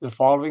The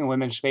following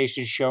Women's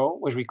Spaces show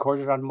was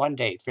recorded on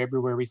Monday,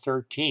 February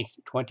 13th,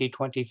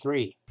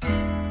 2023.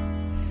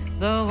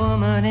 The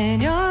woman in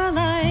your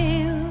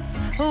life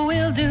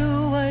will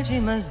do what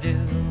she must do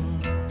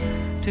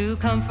to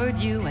comfort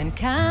you and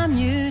calm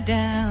you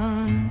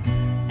down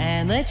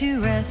and let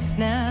you rest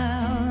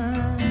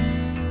now.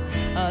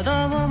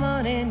 The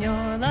woman in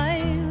your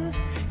life,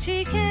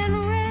 she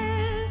can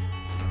rest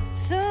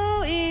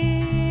so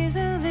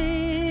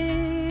easily.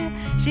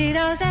 She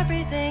knows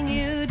everything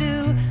you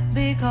do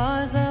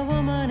because the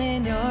woman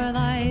in your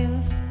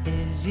life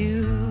is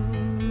you.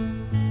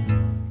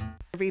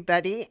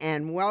 Everybody,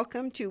 and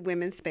welcome to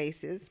Women's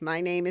Spaces.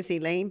 My name is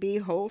Elaine B.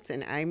 Holtz,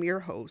 and I'm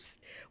your host.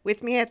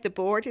 With me at the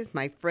board is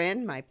my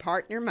friend, my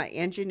partner, my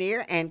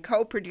engineer, and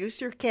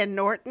co-producer, Ken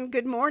Norton.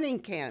 Good morning,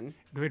 Ken.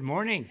 Good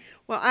morning.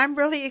 Well, I'm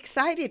really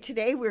excited.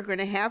 Today we're going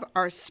to have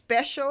our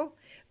special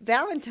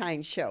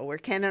Valentine's show where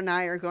Ken and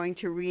I are going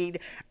to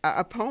read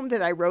a poem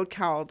that I wrote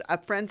called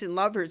Friends and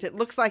Lovers. It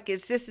looks like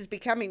this is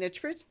becoming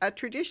a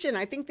tradition.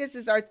 I think this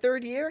is our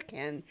third year,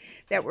 Ken,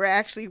 that we're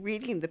actually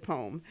reading the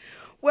poem.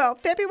 Well,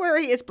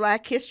 February is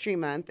Black History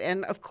Month,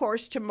 and of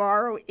course,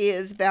 tomorrow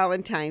is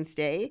Valentine's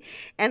Day.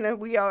 And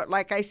we are,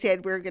 like I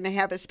said, we're going to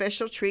have a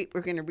special treat.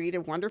 We're going to read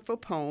a wonderful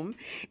poem.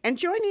 And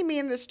joining me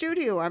in the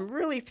studio, I'm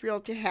really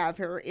thrilled to have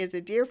her, is a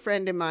dear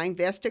friend of mine,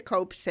 Vesta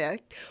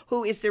Copestakes,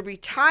 who is the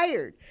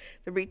retired,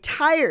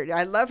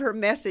 I love her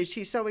message.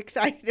 She's so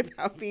excited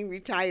about being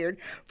retired,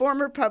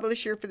 former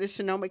publisher for the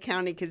Sonoma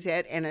County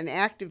Gazette and an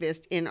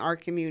activist in our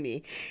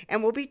community.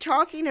 And we'll be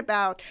talking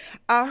about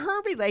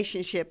her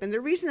relationship. And the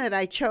reason that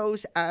I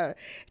chose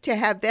to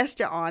have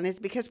Vesta on is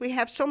because we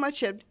have so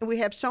much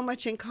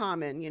in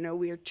common. You know,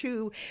 we are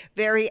two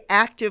very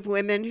active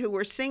women who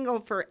were single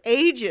for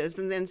ages,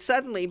 and then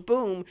suddenly,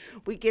 boom,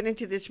 we get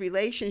into this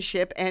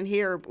relationship. And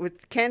here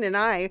with Ken and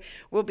I,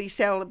 we'll be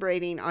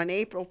celebrating on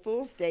April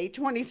Fool's Day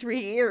 23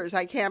 years.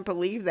 I can't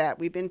believe that.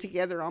 We've been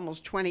together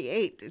almost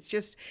 28. It's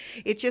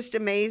just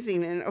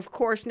amazing. And of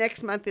course,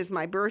 next month is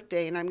my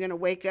birthday, and I'm going to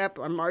wake up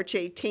on March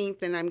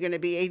 18th, and I'm going to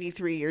be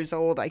 83 years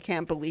old. I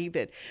can't believe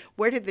it.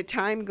 Where did the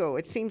time go?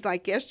 It seems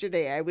like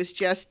yesterday I was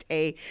just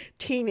a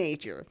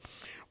teenager.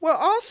 Well,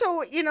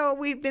 also, you know,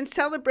 we've been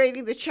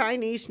celebrating the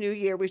Chinese New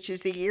Year, which is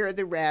the year of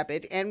the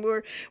rabbit, and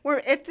we're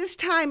at this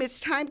time,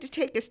 it's time to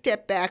take a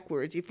step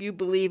backwards, if you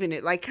believe in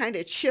it, like kind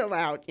of chill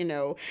out, you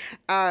know.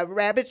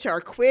 Rabbits are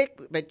quick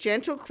but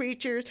gentle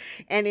creatures,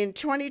 and in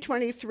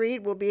 2023,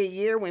 it will be a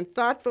year when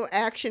thoughtful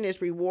action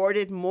is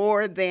rewarded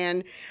more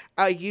than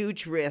a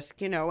huge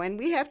risk, you know, and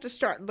we have to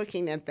start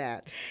looking at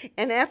that.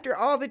 And after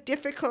all the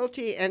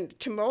difficulty and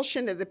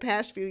tumultuation of the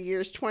past few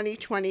years,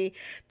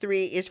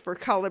 2023 is for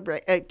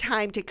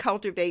time to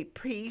cultivate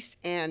peace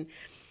and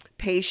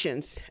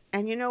patience.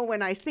 And you know,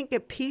 when I think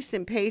of peace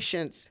and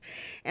patience,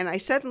 and I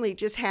suddenly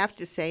just have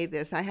to say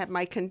this, I have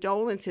my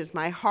condolences,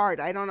 my heart,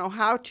 I don't know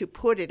how to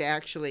put it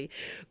actually,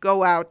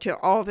 go out to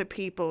all the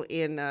people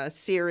in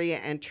Syria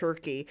and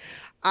Turkey.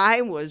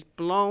 I was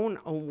blown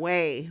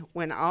away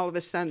when all of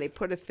a sudden they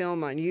put a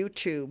film on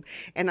YouTube,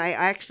 and I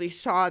actually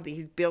saw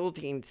these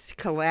buildings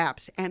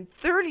collapse, and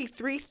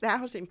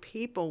 33,000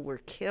 people were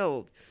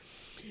killed.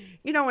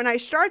 You know, when I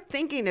start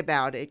thinking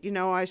about it, you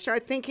know, I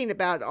start thinking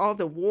about all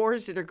the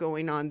wars that are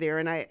going on there.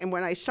 And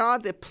when I saw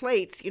the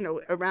plates, you know,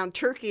 around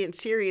Turkey and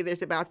Syria,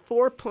 there's about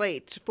 4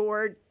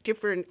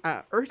 different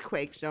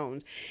earthquake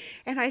zones.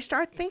 And I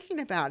start thinking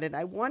about it.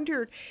 I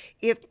wondered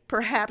if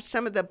perhaps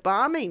some of the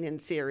bombing in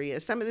Syria,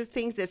 some of the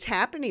things that's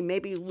happening,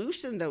 maybe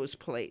loosen those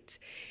plates.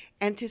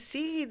 And to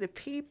see the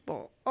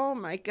people, oh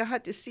my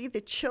God, to see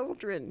the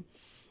children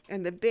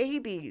and the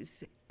babies.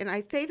 And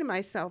I say to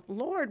myself,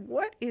 Lord,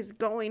 what is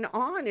going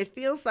on? It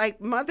feels like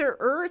Mother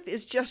Earth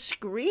is just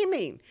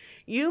screaming.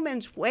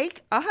 Humans,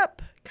 wake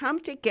up, come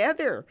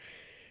together.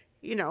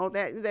 You know,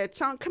 that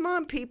song, come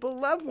on, people,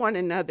 love one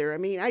another. I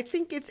mean, I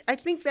think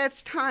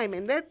that's time.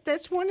 And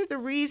that's one of the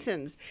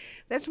reasons.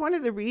 That's one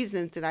of the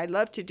reasons that I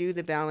love to do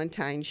the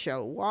Valentine's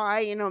show.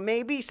 Why? You know,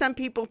 maybe some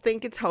people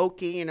think it's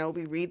hokey. You know,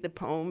 we read the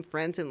poem,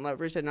 Friends and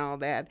Lovers and all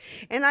that.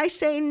 And I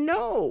say,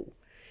 no.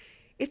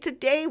 It's a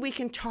day we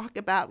can talk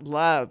about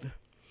love.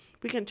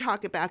 We can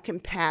talk about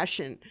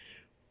compassion.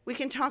 We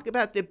can talk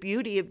about the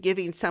beauty of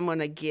giving someone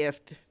a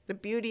gift, the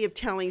beauty of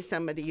telling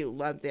somebody you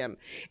love them.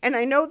 And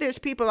I know there's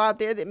people out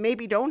there that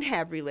maybe don't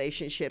have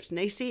relationships, and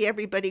they see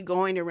everybody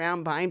going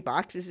around buying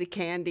boxes of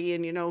candy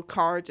and, you know,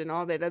 cards and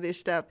all that other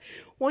stuff.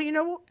 Well, you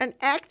know, an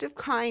act of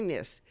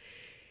kindness.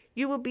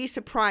 You will be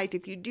surprised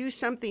if you do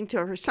something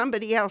to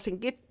somebody else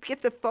and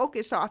get the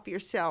focus off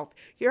yourself.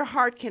 Your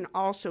heart can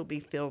also be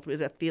filled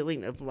with a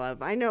feeling of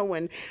love. I know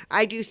when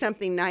I do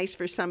something nice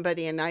for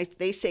somebody and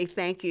they say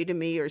thank you to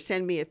me or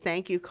send me a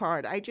thank you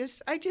card, I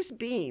just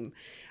beam.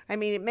 I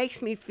mean, it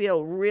makes me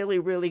feel really,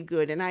 really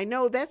good. And I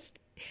know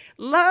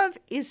love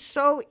is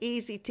so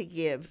easy to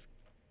give.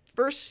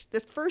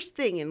 The first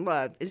thing in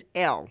love is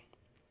L.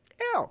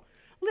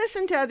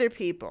 Listen to other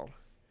people.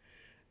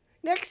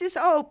 Next is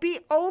O, be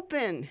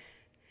open.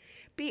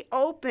 Be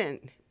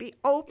open. Be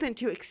open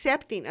to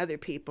accepting other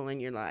people in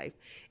your life.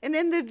 And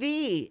then the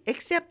V,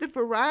 accept the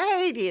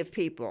variety of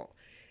people,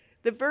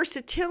 the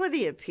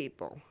versatility of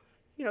people,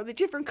 the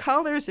different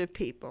colors of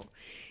people.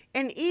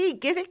 And E,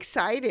 get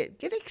excited.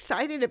 Get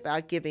excited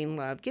about giving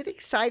love. Get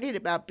excited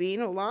about being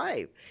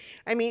alive.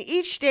 I mean,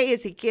 each day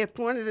is a gift.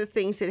 One of the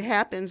things that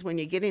happens when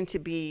you get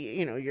into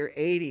your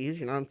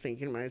 80s, I'm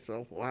thinking to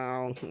myself,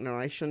 wow,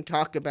 I shouldn't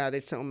talk about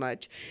it so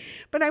much.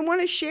 But I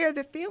want to share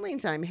the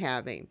feelings I'm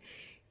having.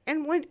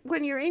 And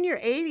when you're in your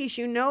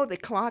 80s, the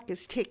clock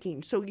is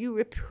ticking. So you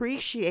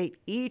appreciate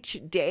each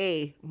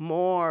day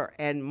more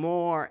and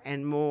more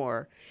and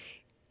more.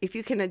 If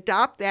you can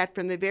adopt that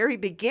from the very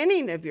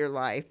beginning of your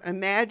life,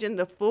 imagine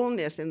the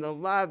fullness and the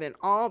love and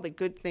all the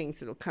good things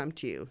that'll come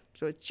to you.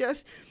 So it's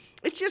just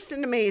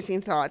an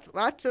amazing thought.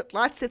 Lots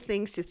of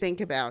things to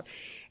think about.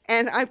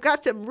 And I've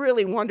got some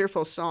really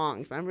wonderful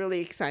songs. I'm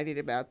really excited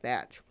about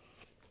that.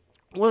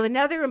 Well,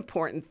 another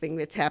important thing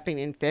that's happening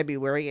in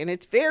February, and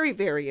it's very,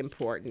 very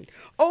important.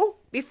 Oh,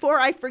 before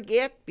I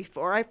forget,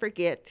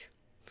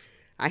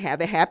 I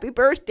have a happy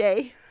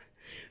birthday.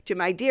 To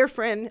my dear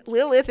friend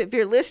Lilith, if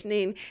you're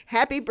listening,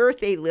 happy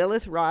birthday,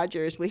 Lilith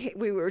Rogers.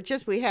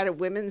 We had a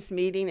women's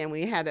meeting and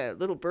we had a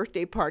little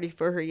birthday party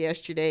for her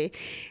yesterday.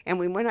 And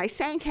when I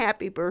sang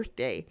happy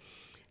birthday,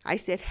 I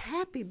said,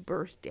 happy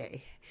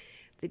birthday.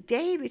 The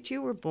day that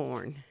you were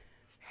born,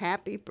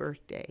 happy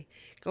birthday.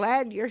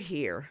 Glad you're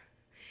here.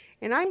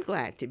 And I'm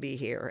glad to be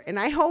here. And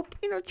I hope,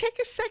 take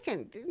a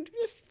second and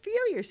just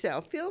feel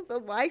yourself. Feel the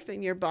life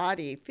in your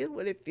body. Feel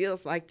what it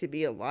feels like to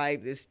be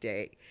alive this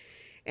day.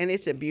 And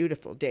it's a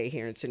beautiful day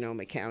here in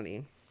Sonoma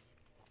County.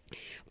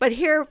 But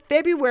here,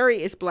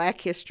 February is Black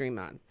History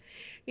Month.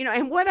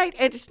 And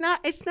it's not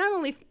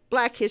only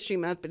Black History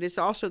Month, but it's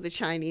also the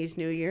Chinese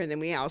New Year, and then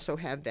we also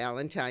have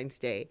Valentine's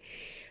Day.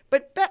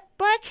 But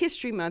Black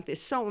History Month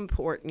is so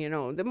important.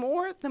 The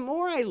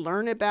more I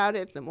learn about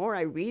it, the more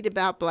I read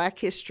about Black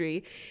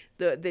history,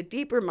 the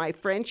deeper my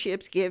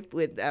friendships get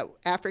with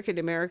African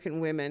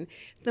American women,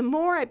 the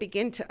more I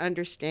begin to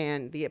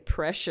understand the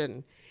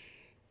oppression.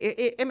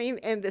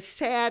 And the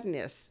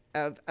sadness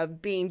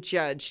of being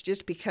judged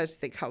just because of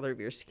the color of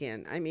your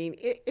skin.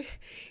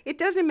 It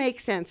doesn't make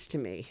sense to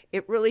me.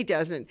 It really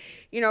doesn't.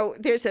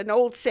 There's an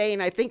old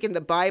saying, I think in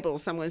the Bible,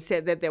 someone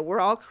said that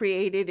we're all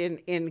created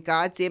in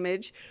God's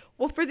image.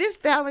 Well, for this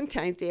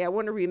Valentine's Day, I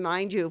want to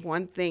remind you of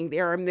one thing.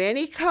 There are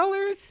many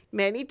colors,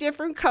 many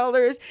different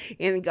colors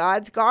in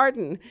God's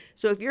garden.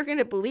 So if you're going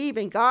to believe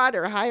in God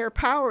or higher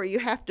power, you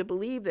have to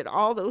believe that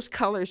all those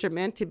colors are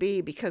meant to be,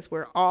 because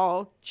we're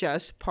all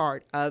just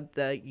part of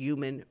the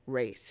human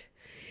race.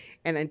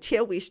 And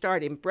until we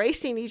start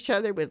embracing each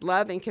other with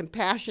love and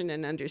compassion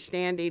and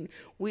understanding,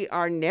 we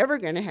are never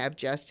going to have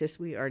justice.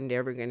 We are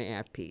never going to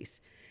have peace,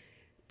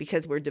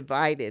 because we're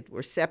divided.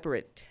 We're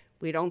separate.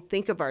 We don't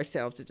think of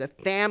ourselves as a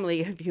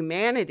family of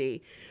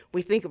humanity.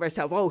 We think of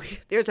ourselves, oh,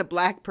 there's a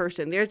black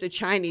person, there's a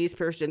Chinese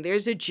person,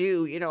 there's a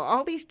Jew,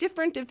 all these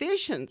different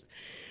divisions,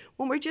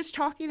 when we're just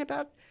talking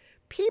about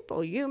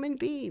people, human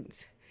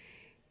beings.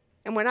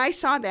 And when I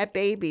saw that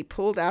baby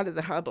pulled out of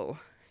the Hubble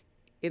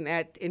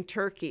in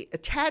Turkey,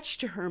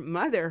 attached to her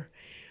mother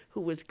who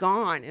was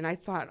gone, and I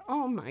thought,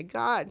 oh my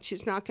God,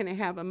 she's not going to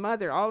have a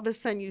mother. All of a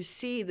sudden you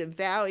see the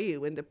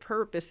value and the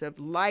purpose of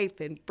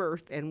life and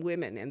birth and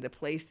women and the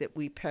place that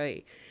we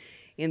play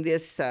in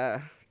this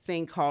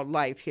thing called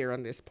life here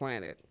on this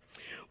planet.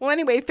 Well,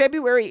 anyway,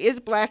 February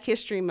is Black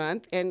History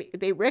Month, and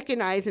they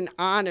recognize and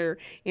honor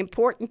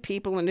important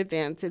people and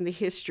events in the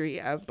history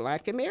of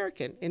Black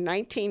American. In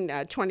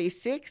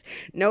 1926,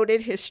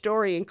 noted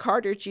historian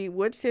Carter G.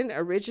 Woodson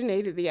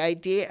originated the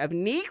idea of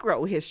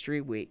Negro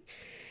History Week.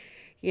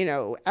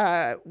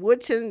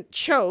 Woodson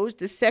chose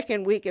the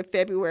second week of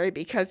February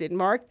because it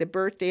marked the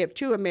birthday of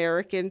two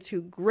Americans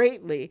who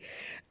greatly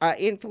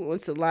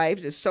influenced the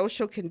lives of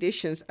social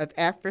conditions of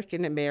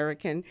African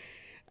American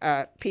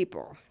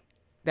people.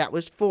 That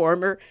was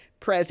former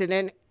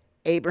President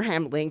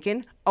Abraham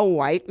Lincoln, a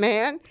white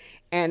man,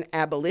 and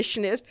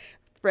abolitionist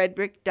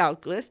Frederick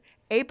Douglass,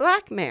 a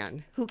black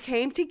man, who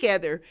came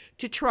together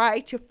to try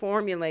to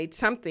formulate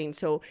something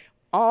so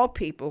all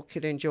people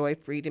could enjoy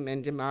freedom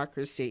and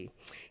democracy.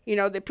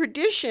 The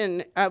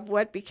tradition of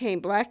what became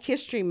Black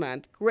History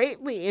Month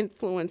greatly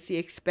influenced the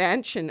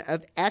expansion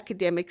of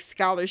academic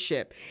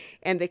scholarship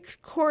and the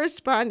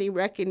corresponding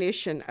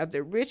recognition of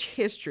the rich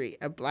history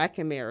of Black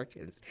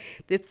Americans.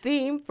 The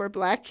theme for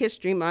Black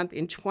History Month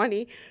in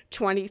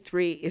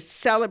 2023 is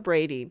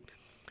celebrating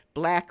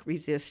Black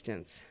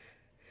resistance.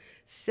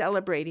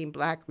 Celebrating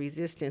Black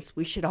resistance.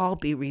 We should all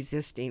be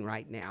resisting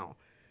right now.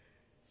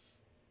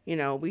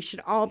 We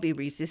should all be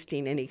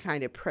resisting any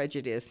kind of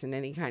prejudice and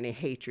any kind of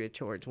hatred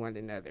towards one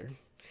another.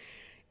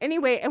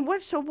 Anyway, and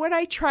what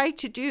I try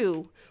to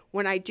do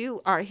when I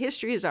do Our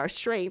History is Our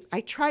Strength,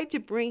 I try to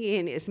bring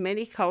in as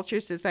many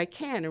cultures as I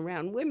can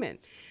around women.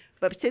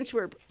 But since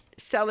we're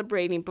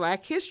celebrating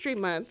Black History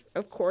Month,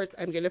 of course,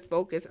 I'm going to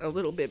focus a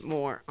little bit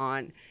more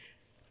on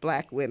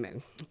Black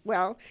women.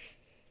 Well,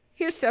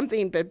 Here's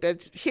something,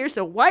 but here's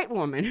a white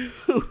woman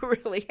who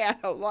really had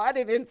a lot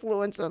of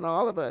influence on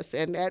all of us.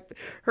 And that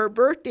her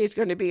birthday is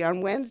going to be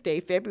on Wednesday,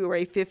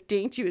 February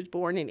 15th. She was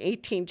born in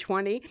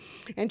 1820,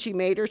 and she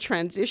made her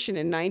transition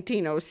in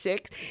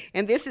 1906.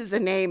 And this is a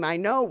name I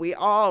know we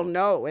all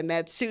know, and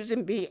that's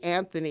Susan B.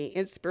 Anthony,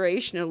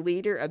 inspirational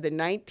leader of the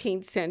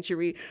 19th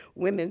century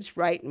women's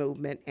rights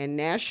movement and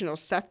national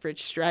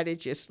suffrage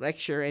strategist,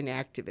 lecturer, and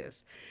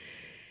activist.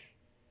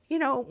 You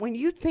know, when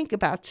you think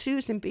about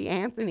Susan B.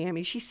 Anthony, I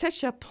mean, she's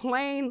such a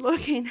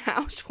plain-looking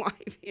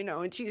housewife, you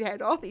know, and she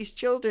had all these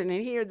children,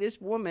 and here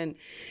this woman,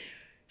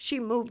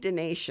 she moved a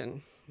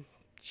nation.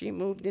 She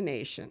moved a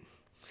nation.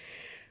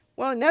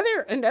 Well,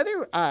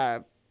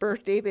 another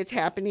birthday that's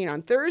happening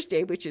on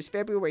Thursday, which is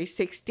February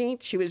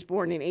 16th. She was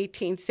born in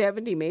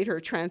 1870, made her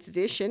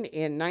transition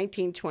in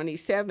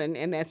 1927,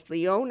 and that's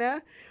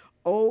Leona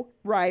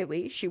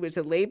O'Reilly. She was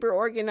a labor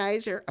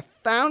organizer, a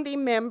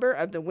founding member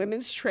of the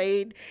Women's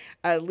Trade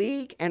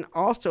League, and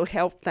also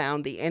helped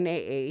found the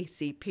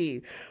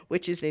NAACP,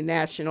 which is the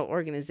National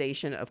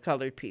Organization of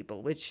Colored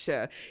People, which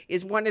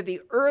is one of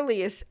the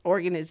earliest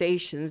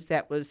organizations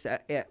that was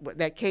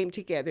that came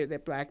together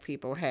that Black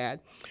people had.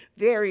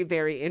 Very,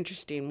 very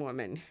interesting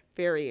woman.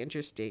 Very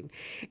interesting.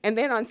 And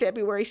then on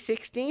February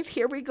 16th,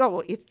 here we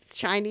go. It's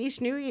Chinese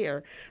New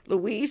Year.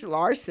 Louise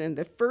Larson,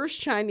 the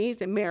first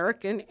Chinese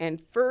American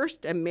and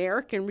first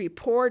American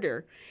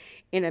reporter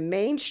in a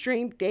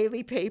mainstream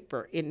daily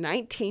paper in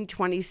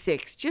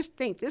 1926. Just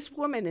think, this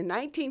woman in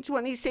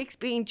 1926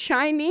 being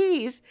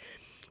Chinese.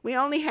 We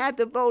only had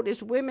the vote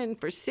as women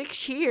for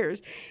 6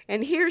 years,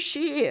 and here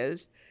she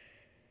is.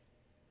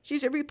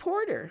 She's a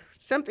reporter,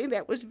 something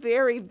that was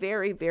very,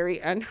 very, very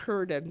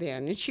unheard of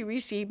then. And she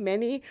received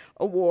many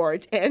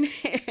awards, and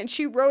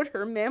she wrote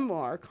her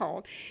memoir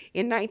called,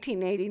 in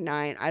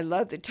 1989, I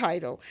love the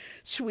title,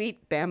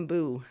 Sweet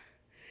Bamboo.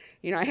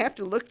 You know, I have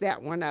to look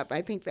that one up.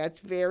 I think that's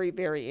very,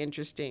 very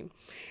interesting.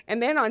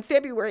 And then on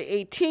February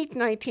 18th,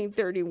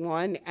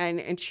 1931,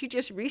 and she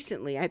just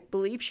recently, I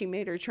believe she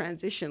made her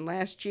transition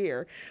last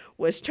year,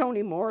 was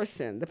Toni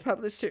Morrison,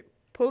 the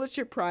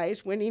Pulitzer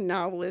Prize winning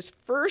novelist,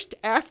 first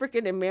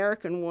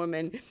African-American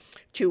woman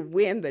to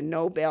win the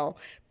Nobel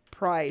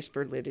Prize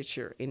for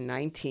Literature in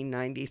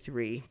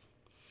 1993.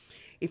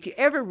 If you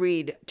ever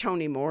read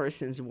Toni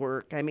Morrison's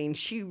work, I mean,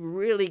 she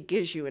really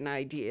gives you an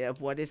idea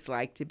of what it's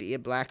like to be a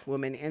Black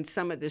woman and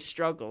some of the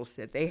struggles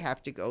that they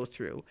have to go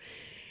through.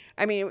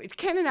 I mean,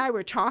 Ken and I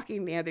were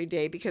talking the other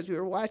day because we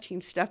were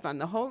watching stuff on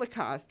the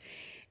Holocaust,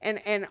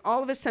 and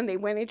all of a sudden they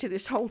went into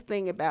this whole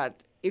thing about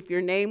if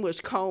your name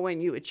was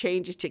Cohen, you would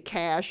change it to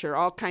Cash, or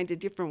all kinds of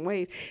different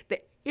ways.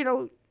 That, you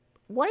know,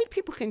 white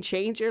people can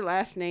change their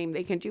last name.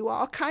 They can do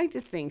all kinds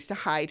of things to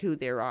hide who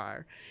they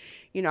are.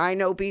 You know, I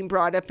know being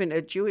brought up in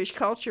a Jewish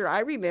culture, I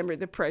remember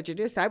the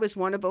prejudice. I was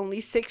one of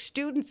only 6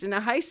 students in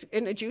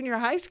a junior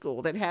high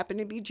school that happened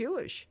to be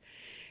Jewish.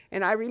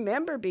 And I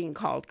remember being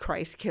called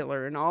Christ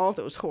killer and all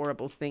those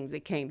horrible things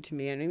that came to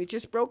me. And it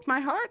just broke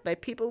my heart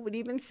that people would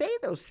even say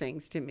those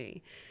things to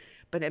me.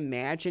 But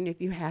imagine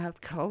if you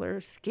have color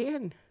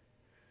skin.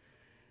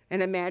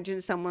 And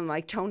imagine someone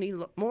like Toni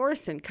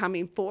Morrison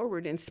coming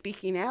forward and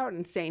speaking out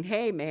and saying,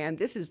 hey, man,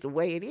 this is the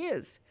way it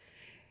is.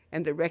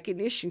 And the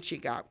recognition she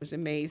got was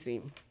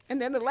amazing. And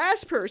then the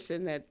last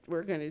person that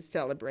we're going to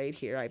celebrate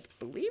here, I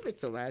believe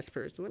it's the last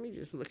person. Let me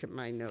just look at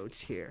my notes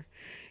here.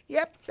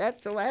 Yep,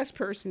 that's the last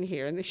person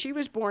here. And she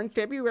was born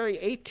February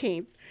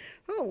 18th,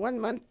 1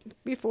 month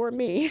before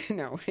me, in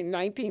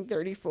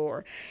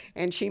 1934.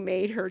 And she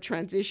made her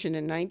transition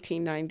in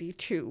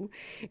 1992.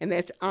 And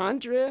that's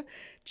Andrea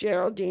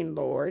Geraldine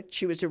Lord.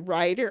 She was a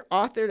writer,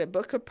 authored a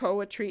book of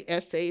poetry,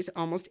 essays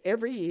almost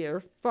every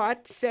year,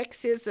 fought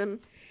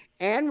sexism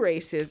and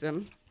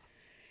racism,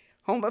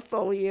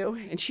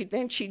 homophobia, and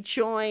she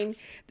joined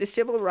the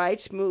civil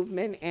rights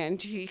movement,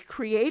 and she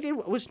created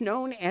what was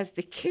known as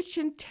the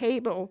Kitchen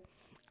Table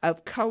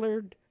of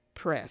Colored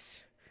Press.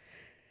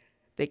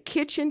 The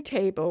Kitchen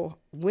Table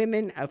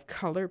Women of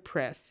Color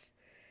Press,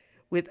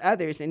 with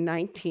others in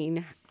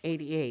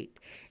 1988.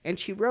 And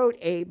she wrote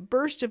a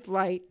burst of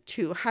light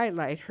to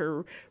highlight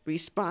her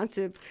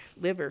responsive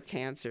liver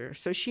cancer.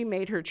 So she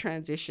made her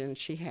transition.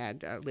 She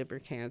had liver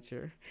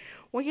cancer.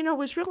 Well, it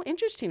was real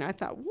interesting. I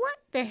thought, what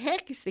the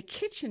heck is the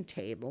Kitchen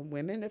Table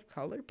Women of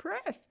Color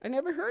Press? I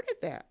never heard of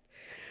that.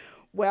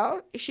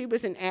 Well, she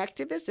was an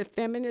activist of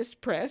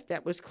feminist press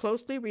that was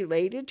closely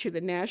related to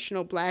the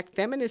National Black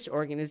Feminist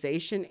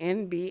Organization,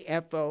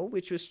 NBFO,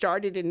 which was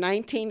started in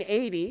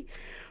 1980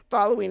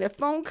 following a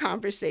phone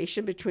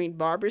conversation between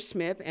Barbara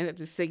Smith and at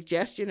the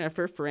suggestion of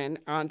her friend,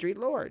 Audre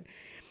Lorde.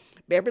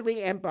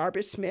 Beverly and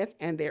Barbara Smith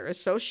and their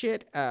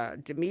associate,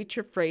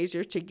 Demetra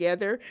Fraser,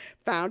 together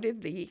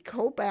founded the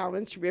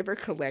Co-Balance River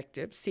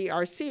Collective,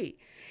 CRC.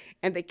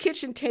 And the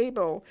Kitchen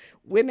Table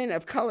Women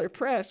of Color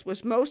Press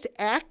was most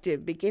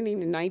active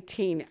beginning in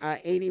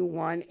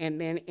 1981 and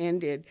then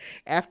ended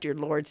after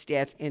Lord's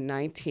death in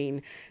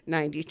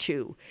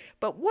 1992.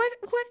 But what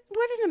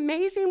an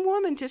amazing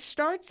woman to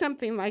start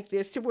something like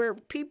this, to where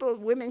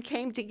women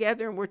came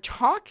together and were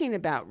talking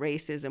about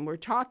racism, we're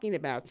talking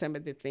about some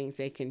of the things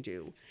they can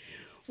do.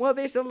 Well,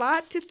 there's a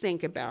lot to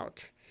think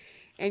about.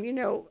 And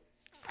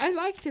I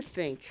like to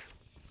think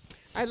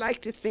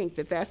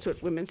that that's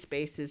what Women's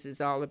Spaces is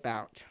all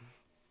about.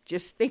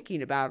 Just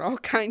thinking about all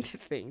kinds of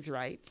things,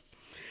 right?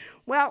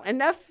 Well,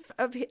 enough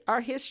of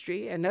our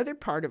history. Another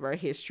part of our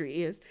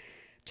history is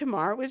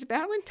tomorrow is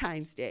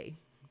Valentine's Day.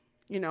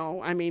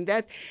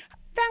 That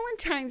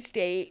Valentine's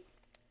Day,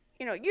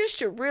 used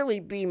to really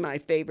be my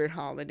favorite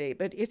holiday,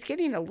 but it's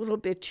getting a little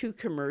bit too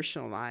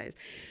commercialized.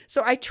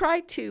 So I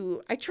tried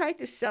to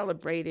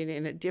celebrate it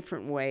in a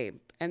different way.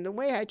 And the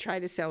way I try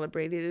to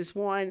celebrate it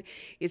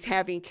is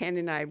having Ken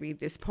and I read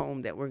this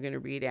poem that we're going to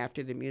read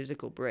after the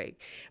musical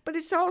break. But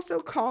it's also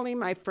calling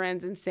my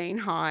friends and saying,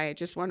 hi, I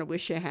just want to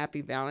wish you a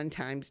happy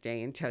Valentine's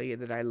Day and tell you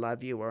that I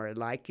love you or I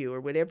like you or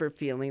whatever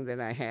feeling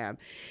that I have.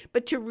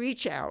 But to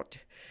reach out.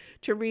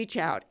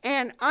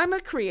 And I'm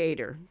a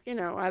creator.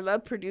 I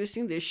love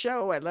producing this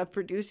show. I love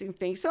producing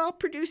things. So I'll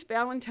produce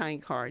Valentine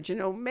cards,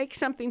 make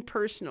something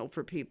personal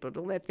for people to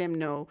let them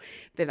know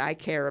that I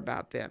care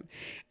about them.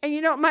 And,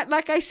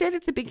 like I said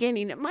at the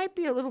beginning, it might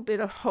be a little bit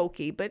of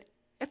hokey, but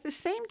at the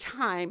same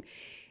time,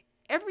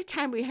 every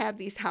time we have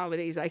these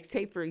holidays, like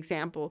say, for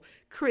example,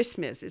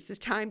 Christmas, it's a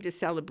time to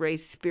celebrate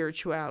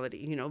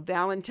spirituality.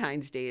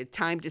 Valentine's Day, a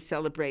time to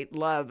celebrate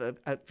love,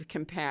 of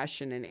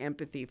compassion and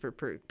empathy for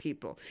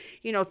people.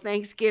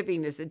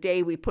 Thanksgiving is a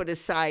day we put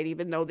aside,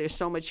 even though there's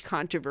so much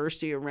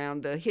controversy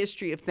around the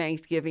history of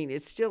Thanksgiving.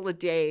 It's still a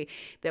day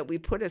that we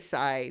put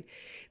aside,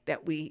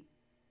 that we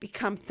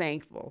become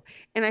thankful.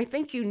 And I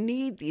think you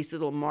need these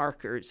little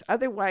markers.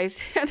 Otherwise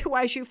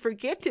you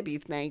forget to be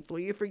thankful.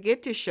 You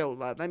forget to show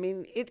love.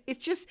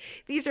 It's just,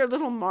 these are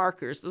little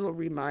markers, little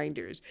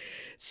reminders.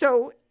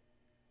 So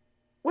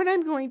what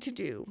I'm going to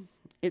do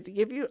is to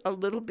give you a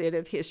little bit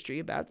of history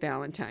about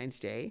Valentine's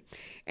Day.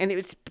 And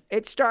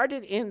it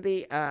started in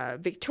the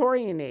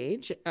Victorian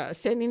age,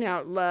 sending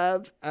out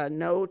love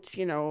notes,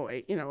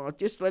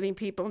 just letting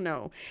people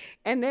know.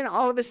 And then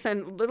all of a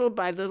sudden, little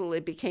by little,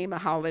 it became a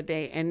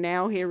holiday. And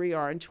now here we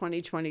are in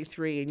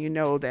 2023,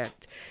 and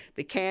that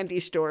the candy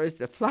stores,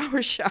 the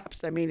flower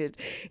shops,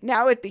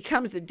 now it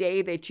becomes a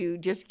day that you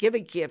just give a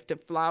gift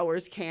of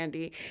flowers,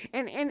 candy.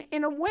 And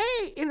in a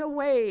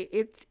way,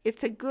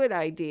 it's a good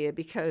idea,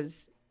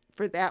 because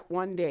for that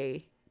one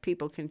day,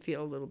 people can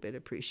feel a little bit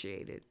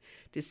appreciated,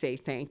 to say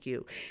thank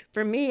you.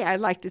 For me,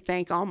 I'd like to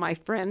thank all my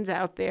friends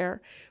out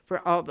there for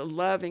all the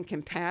love and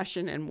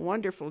compassion and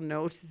wonderful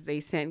notes that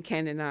they sent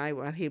Ken and I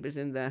while he was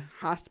in the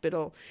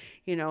hospital.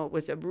 It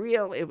was a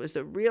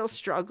real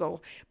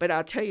struggle, but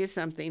I'll tell you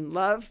something,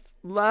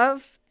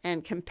 love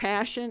and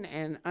compassion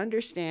and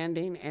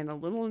understanding and a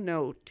little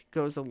note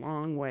goes a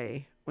long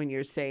way. When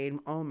you're saying,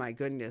 oh my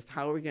goodness,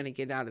 how are we going to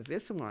get out of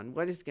this one?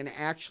 What is going to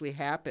actually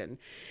happen?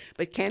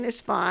 But Ken is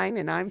fine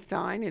and I'm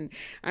fine. And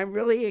I'm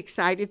really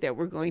excited that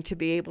we're going to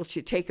be able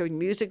to take a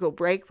musical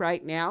break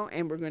right now.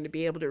 And we're going to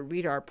be able to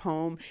read our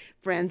poem,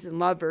 Friends and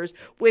Lovers,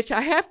 which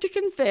I have to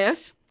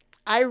confess,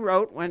 I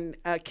wrote when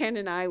Ken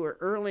and I were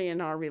early in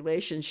our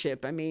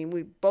relationship. We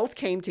both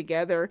came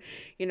together,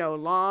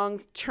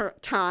 long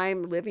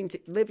time,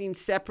 living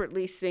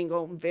separately,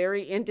 single,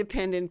 very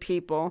independent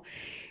people.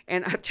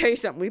 And I'll tell you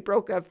something, we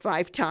broke up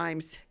 5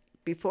 times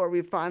before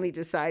we finally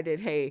decided,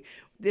 hey,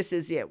 this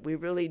is it. We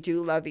really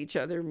do love each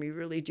other, and we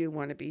really do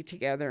want to be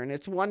together. And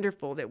it's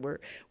wonderful that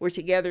we're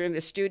together in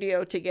the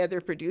studio,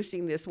 together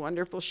producing this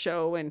wonderful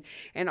show, and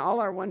all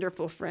our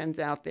wonderful friends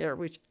out there,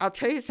 which I'll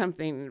tell you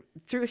something,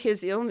 through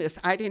his illness,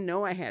 I didn't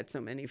know I had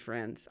so many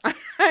friends.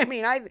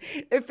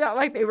 It felt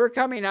like they were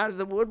coming out of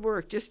the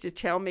woodwork just to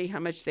tell me how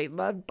much they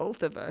loved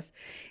both of us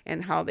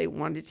and how they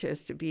wanted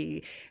us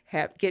to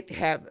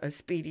have a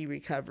speedy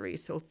recovery.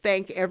 So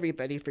thank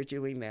everybody for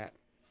doing that.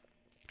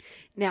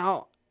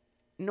 Now,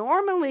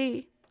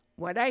 normally,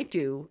 what I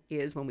do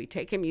is when we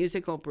take a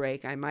musical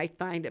break, I might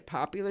find a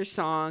popular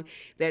song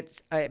that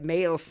a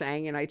male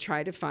sang, and I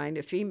try to find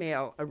a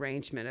female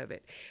arrangement of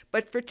it.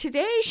 But for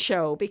today's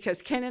show,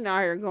 because Ken and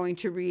I are going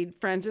to read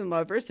Friends and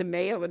Lovers, a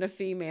male and a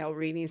female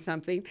reading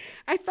something,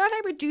 I thought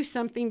I would do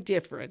something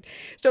different.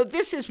 So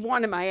this is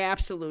one of my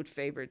absolute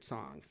favorite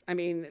songs.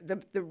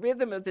 The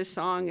rhythm of this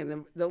song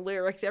and the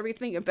lyrics,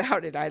 everything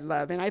about it I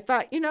love. And I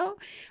thought,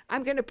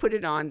 I'm going to put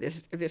it on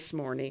this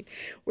morning.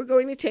 We're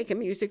going to take a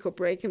musical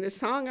break, and the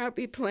song I'll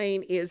be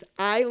playing is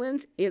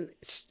Islands in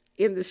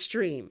the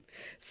Stream,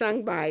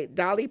 sung by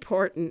Dolly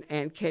Parton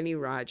and Kenny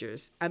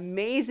Rogers.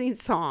 Amazing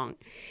song,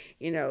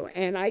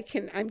 and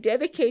I'm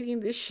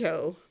dedicating this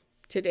show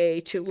today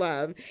to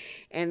love,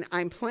 and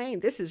I'm playing,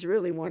 this is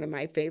really one of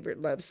my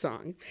favorite love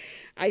songs.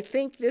 I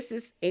think this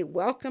is a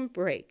welcome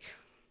break.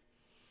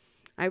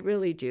 I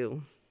really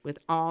do, with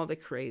all the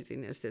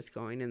craziness that's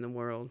going in the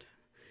world.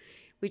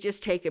 we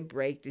just take a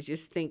break to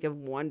just think of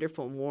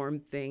wonderful, warm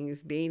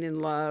things, being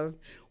in love,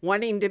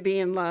 wanting to be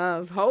in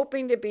love,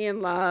 hoping to be in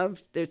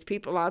love. There's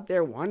people out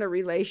there want a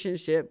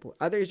relationship.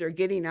 Others are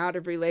getting out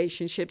of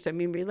relationships. I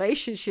mean,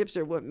 relationships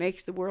are what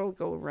makes the world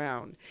go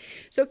around.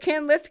 So,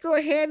 Ken, let's go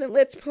ahead and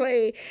let's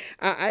play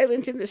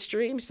Islands in the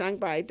Stream, sung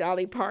by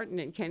Dolly Parton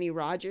and Kenny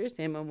Rogers.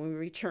 And when we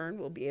return,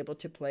 we'll be able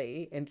to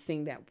play and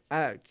sing that,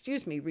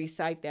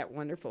 recite that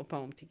wonderful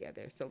poem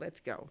together. So let's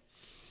go.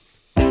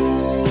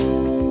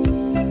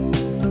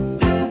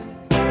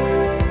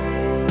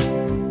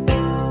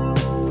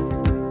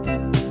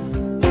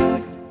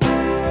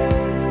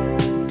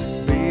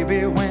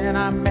 Baby, when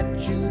I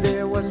met you,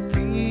 there was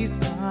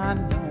peace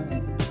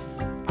unknown.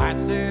 I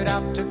set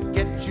out to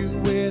get you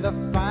with a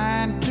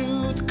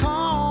fine-tooth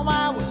comb.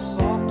 I was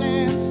soft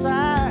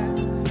inside.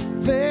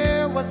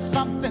 There was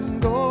something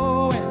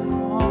going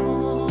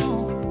on.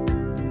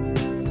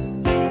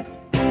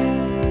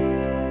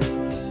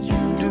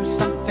 You do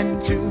something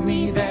to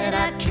me that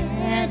I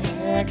can't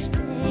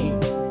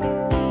explain.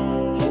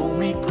 Hold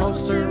me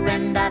closer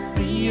and I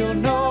feel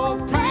no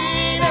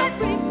pain.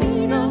 Every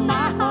beat of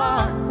my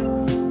heart,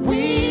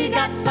 we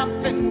got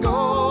something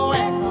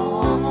going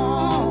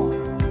on.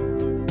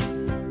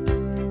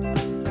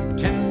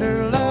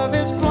 Tender love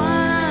is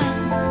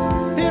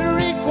blind, it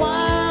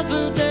requires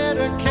a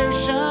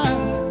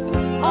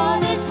dedication. All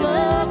this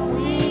love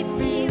we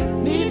feel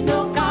needs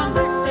no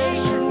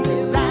conversation.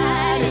 We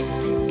ride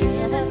it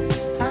together,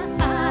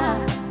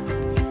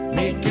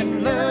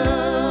 making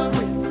love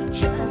with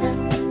each other.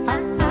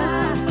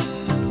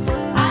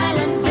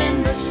 Islands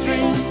in the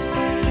stream,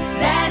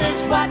 that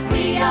is what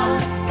we are.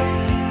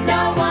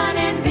 No one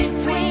in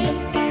between.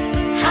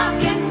 How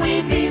can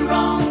we be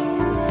wrong?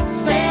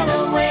 Sail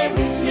away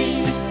with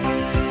me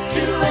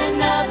to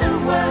another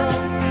world,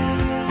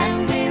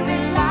 and we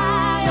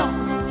rely on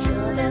each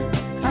other.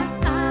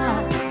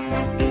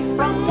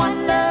 From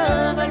one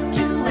lover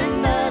to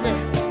another.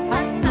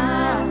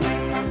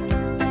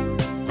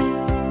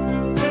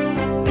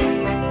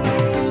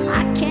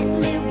 I can't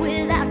live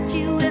without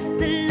you if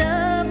the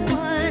love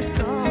was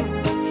gone.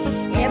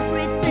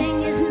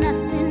 Everything is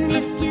nothing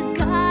if you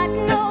got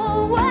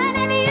no one,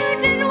 and you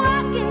just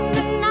walk in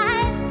the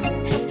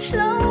night,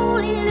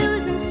 slowly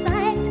losing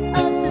sight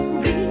of the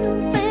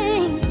real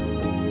thing.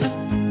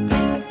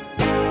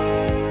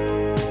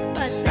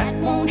 But that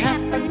won't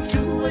happen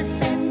to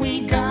us, and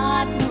we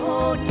got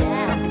no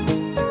doubt.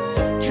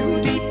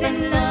 Too deep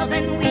in love,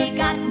 and we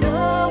got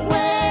no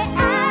way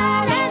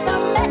out, and the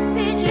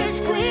message is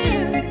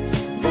clear.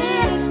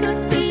 This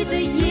could be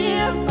the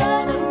year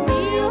for the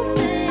real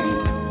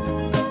thing.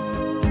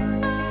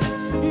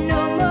 No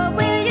more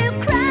will you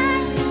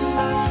cry,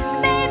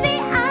 baby,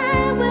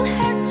 I will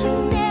hurt you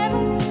never.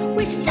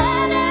 We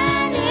start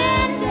and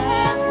end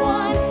as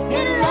one,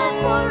 in love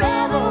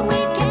forever. We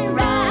can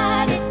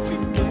ride it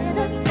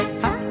together,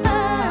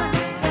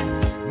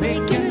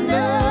 making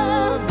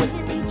love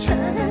with each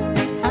other.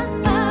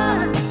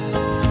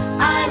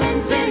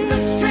 Islands in the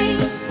stream,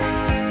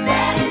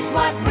 that is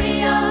what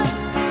we are.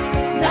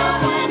 No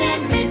one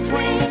in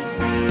between.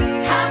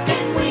 How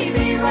can we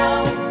be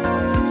wrong?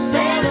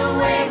 Sail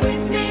away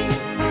with me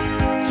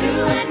to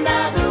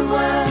another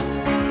world,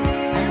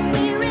 and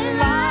we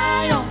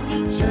rely on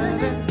each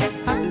other.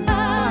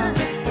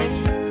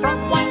 From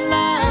one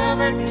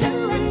lover to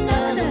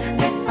another.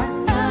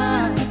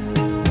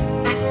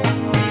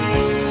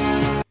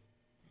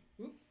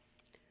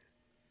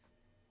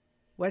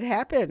 What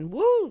happened?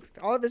 Woo!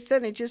 All of a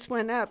sudden it just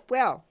went up.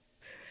 Well,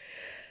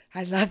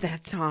 I love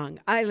that song,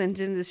 Islands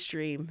in the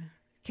Stream.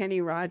 Kenny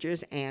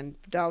Rogers and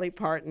Dolly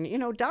Parton. You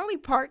know, Dolly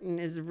Parton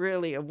is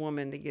really a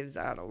woman that gives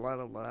out a lot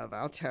of love,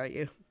 I'll tell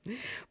you.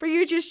 For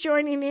you just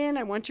joining in,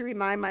 I want to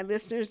remind my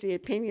listeners the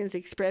opinions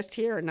expressed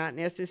here are not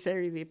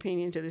necessarily the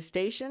opinion of the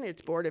station,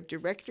 its board of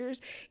directors,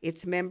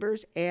 its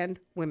members, and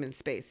Women's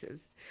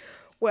Spaces.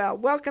 Well,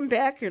 welcome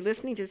back. You're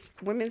listening to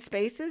Women's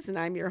Spaces, and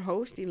I'm your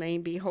host,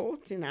 Elaine B.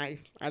 Holtz, and I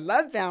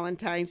love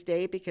Valentine's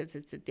Day because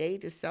it's a day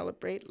to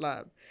celebrate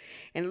love.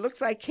 And it looks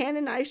like Ken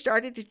and I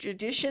started the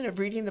tradition of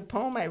reading the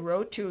poem I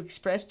wrote to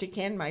express to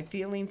Ken my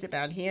feelings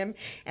about him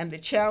and the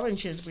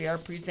challenges we are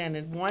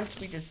presented once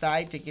we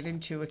decide to get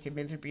into a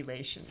committed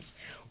relations.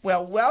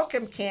 Well,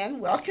 welcome, Ken.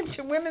 Welcome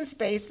to Women's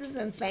Spaces,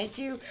 and thank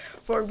you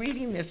for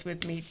reading this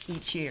with me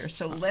each year.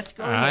 So let's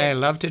go ahead. I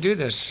love to do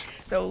this.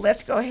 So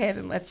let's go ahead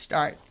and let's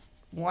start.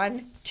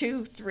 1,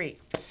 2, 3.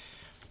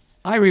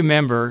 I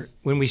remember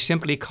when we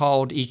simply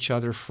called each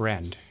other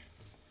friend.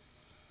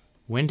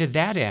 When did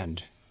that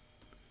end?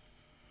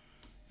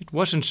 It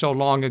wasn't so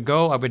long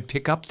ago I would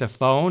pick up the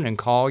phone and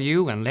call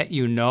you and let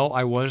you know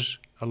I was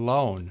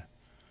alone.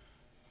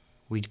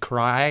 We'd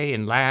cry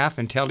and laugh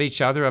and tell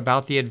each other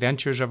about the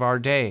adventures of our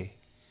day.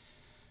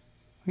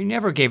 We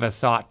never gave a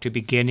thought to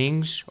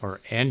beginnings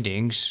or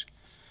endings.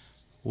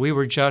 We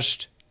were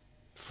just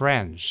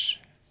friends.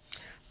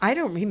 I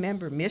don't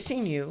remember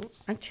missing you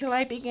until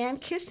I began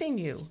kissing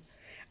you.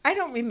 I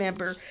don't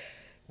remember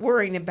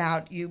worrying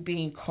about you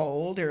being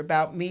cold or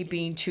about me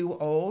being too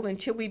old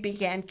until we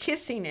began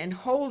kissing and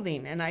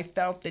holding, and I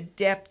felt the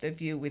depth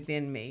of you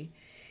within me.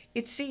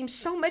 It seemed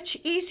so much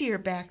easier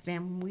back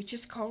then when we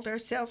just called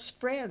ourselves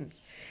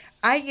friends.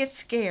 I get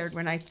scared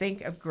when I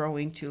think of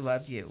growing to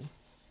love you.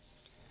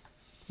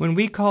 When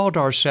we called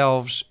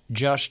ourselves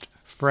just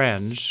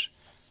friends,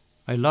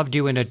 I loved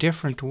you in a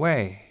different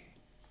way.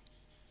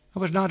 I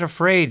was not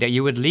afraid that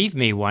you would leave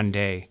me one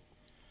day.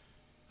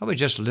 I would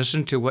just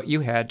listen to what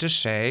you had to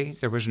say.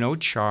 There was no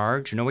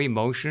charge, no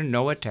emotion,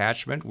 no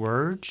attachment.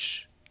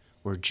 Words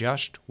were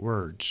just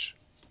words.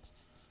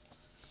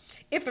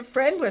 If a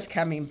friend was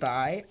coming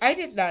by, I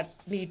did not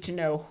need to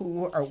know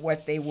who or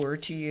what they were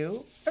to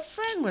you. A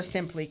friend was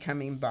simply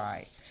coming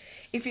by.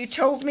 If you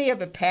told me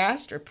of a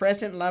past or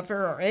present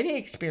lover or any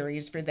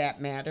experience for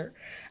that matter,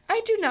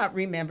 I do not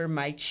remember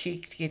my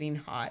cheeks getting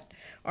hot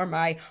or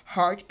my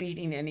heart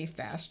beating any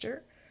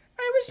faster.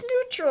 I was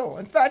neutral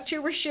and thought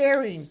you were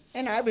sharing,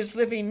 and I was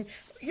living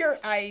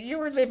you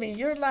were living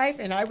your life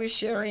and I was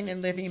sharing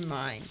and living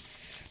mine.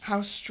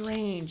 How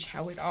strange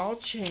how it all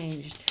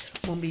changed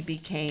when we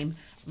became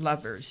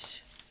lovers.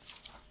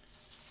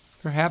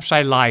 Perhaps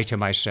I lie to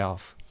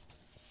myself,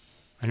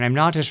 and I'm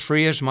not as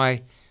free as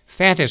my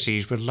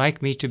fantasies would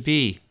like me to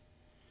be.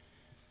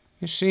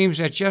 It seems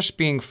that just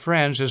being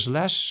friends is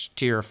less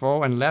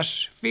tearful and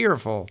less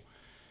fearful.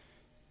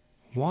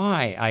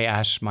 Why, I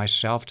ask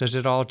myself, does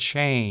it all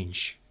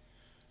change?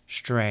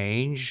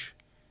 Strange,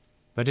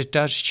 but it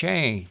does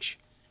change.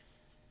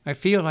 I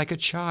feel like a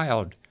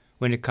child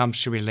when it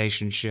comes to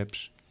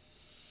relationships.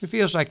 It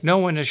feels like no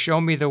one has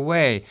shown me the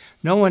way.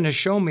 No one has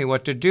shown me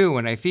what to do,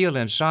 and I feel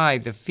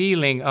inside the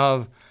feeling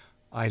of,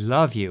 I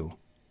love you.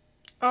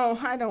 Oh,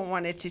 I don't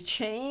want it to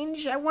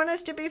change. I want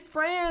us to be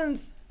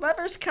friends.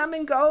 Lovers come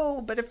and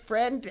go, but a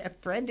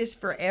friend is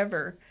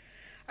forever.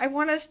 I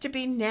want us to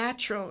be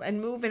natural and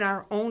move in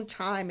our own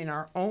time, in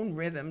our own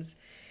rhythms.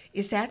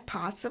 Is that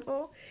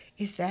possible?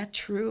 Is that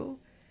true?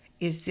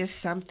 Is this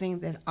something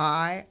that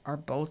I or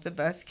both of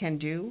us can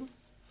do?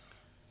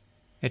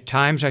 At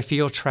times I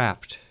feel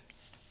trapped.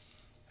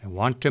 I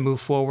want to move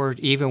forward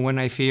even when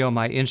I feel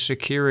my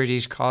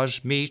insecurities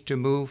cause me to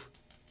move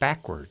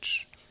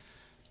backwards.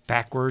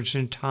 Backwards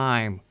in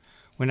time,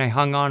 when I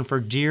hung on for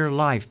dear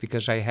life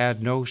because I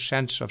had no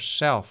sense of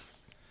self.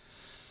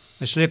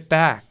 I slip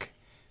back.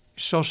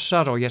 It's so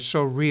subtle yet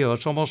so real.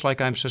 It's almost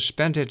like I'm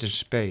suspended in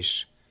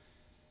space.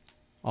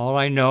 All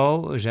I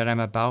know is that I'm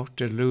about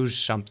to lose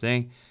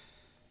something,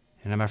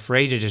 and I'm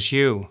afraid it is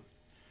you.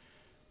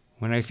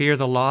 When I fear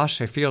the loss,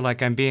 I feel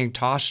like I'm being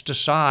tossed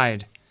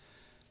aside.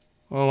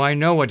 Oh, I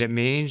know what it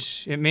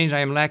means. It means I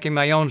am lacking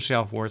my own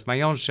self-worth,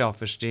 my own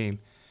self-esteem.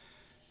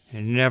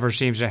 It never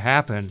seems to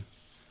happen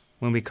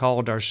when we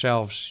called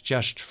ourselves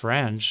just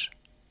friends.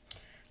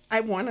 I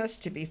want us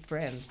to be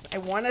friends. I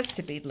want us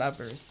to be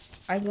lovers.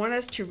 I want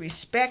us to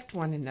respect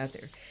one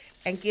another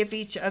and give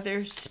each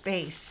other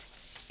space.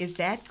 Is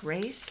that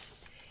grace?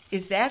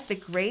 Is that the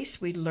grace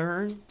we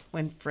learn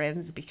when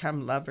friends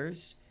become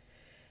lovers?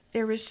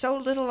 There is so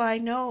little I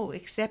know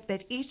except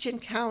that each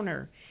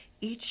encounter,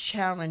 each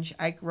challenge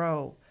I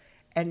grow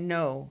and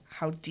know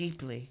how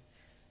deeply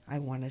I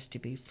want us to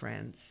be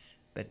friends.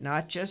 But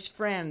not just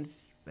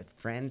friends, but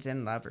friends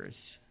and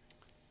lovers.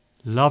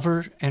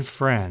 Lover and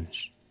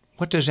friends.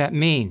 What does that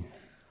mean?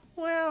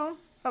 Well,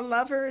 a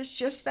lover is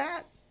just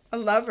that. A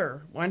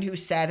lover, one who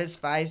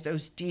satisfies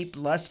those deep,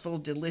 lustful,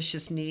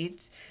 delicious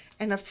needs.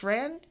 And a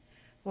friend?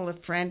 Well, a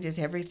friend is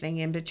everything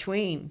in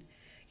between.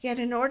 Yet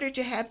in order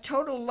to have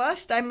total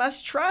lust, I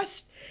must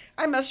trust.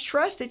 I must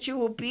trust that you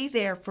will be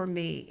there for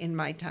me in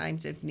my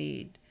times of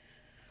need.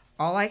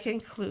 All I can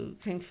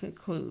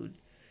conclude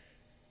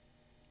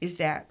is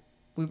that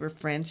we were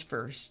friends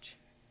first.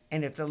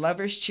 And if the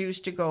lovers choose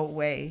to go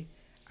away,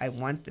 I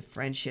want the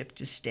friendship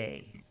to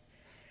stay.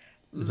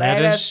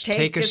 Let us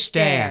take a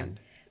stand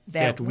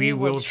that we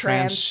will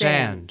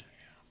transcend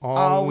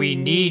all we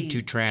need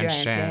to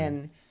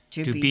transcend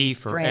to be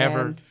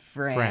forever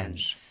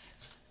friends.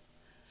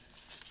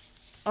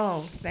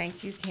 Oh,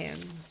 thank you, Ken.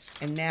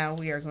 And now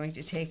we are going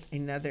to take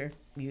another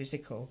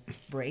musical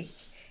break.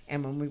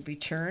 And when we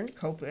return,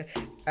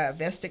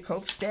 Vesta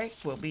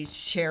Copestakes will be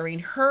sharing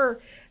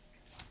her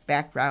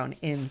background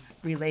in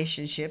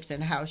relationships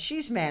and how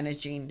she's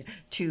managing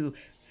to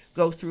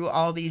go through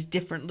all these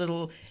different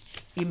little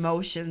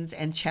emotions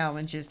and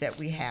challenges that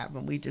we have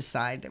when we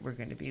decide that we're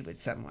going to be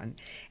with someone.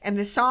 And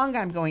the song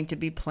I'm going to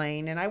be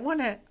playing, and I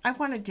want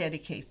to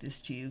dedicate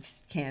this to you,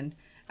 Ken.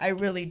 I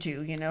really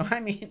do, I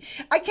mean,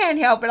 I can't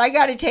help it. I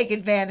got to take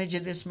advantage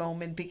of this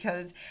moment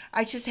because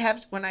I just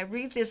have, when I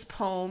read this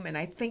poem and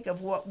I think of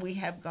what we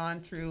have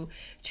gone through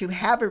to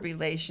have a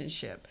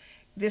relationship,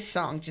 this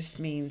song just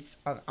means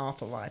an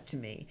awful lot to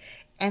me.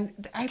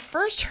 And I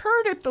first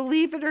heard it,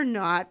 believe it or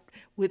not,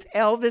 with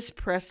Elvis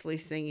Presley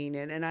singing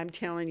it. And I'm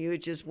telling you,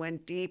 it just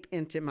went deep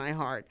into my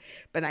heart.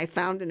 But I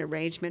found an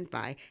arrangement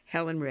by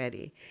Helen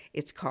Reddy.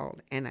 It's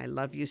called And I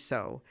Love You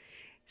So.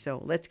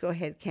 So let's go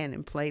ahead, Ken,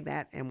 and play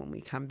that. And when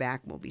we come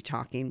back, we'll be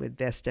talking with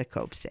Vesta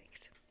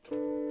Copestakes.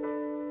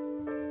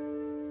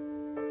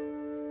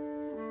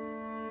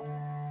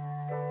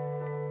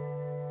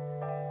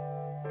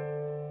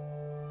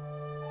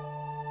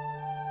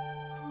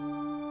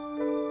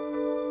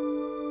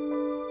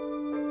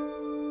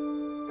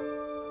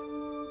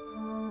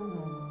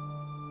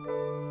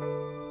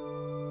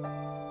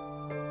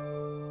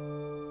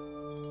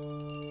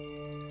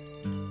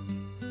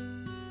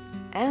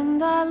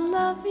 and I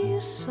love you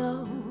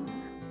so.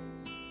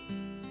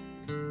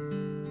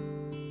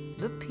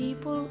 The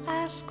people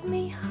ask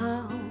me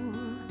how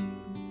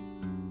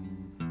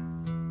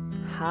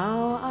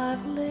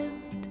I've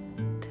lived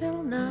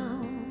till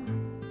now.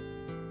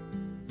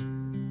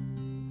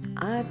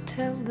 I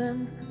tell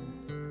them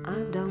I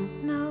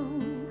don't know.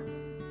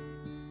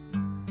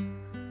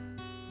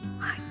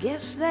 I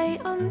guess they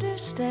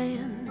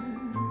understand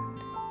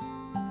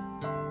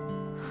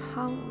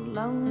how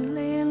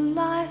lonely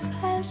life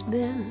has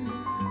been.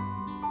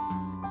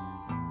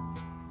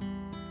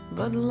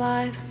 But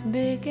life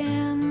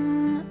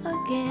began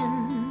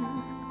again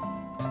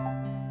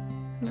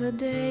the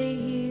day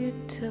you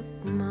took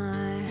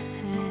my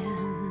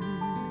hand.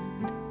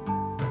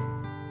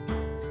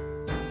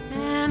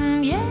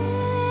 And yes,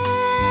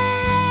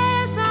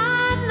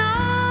 I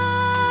know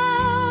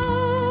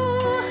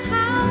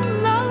how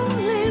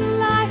lonely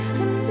life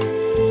can be.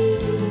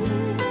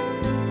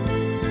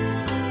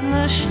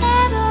 The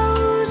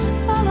shadows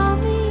follow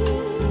me,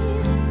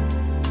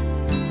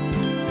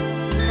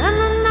 and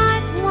the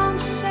night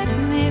won't set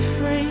me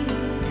free.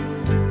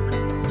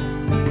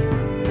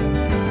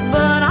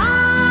 But I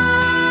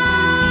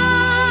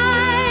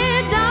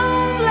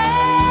don't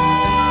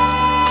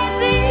let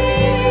the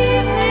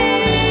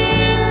evening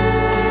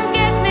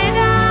get me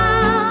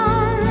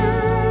down.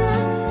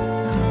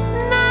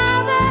 Now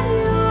that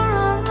you're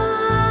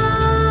around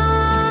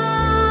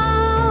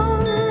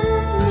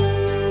me,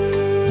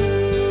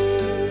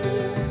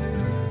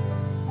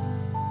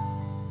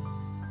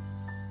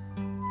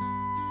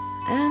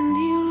 and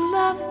you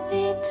love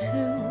me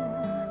too.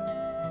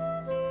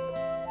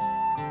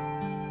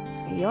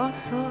 Your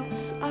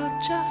thoughts are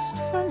just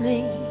for me.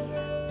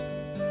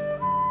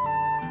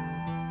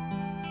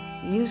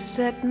 You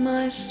set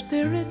my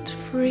spirit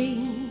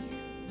free.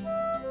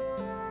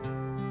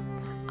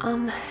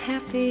 I'm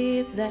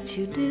happy that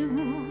you do.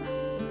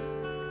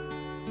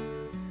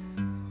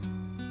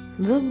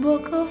 The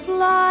book of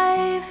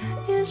life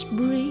is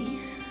brief,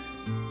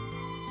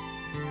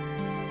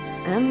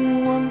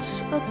 and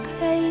once a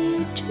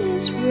page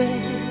is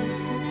read,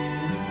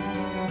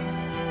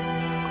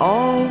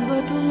 all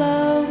but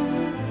love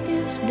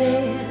is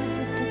dead.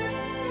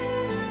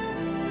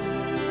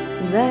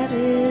 That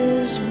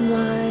is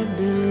my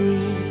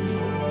belief.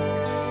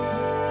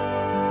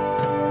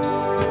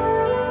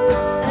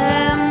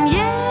 And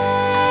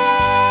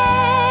yes,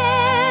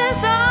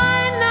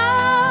 I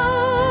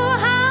know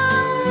how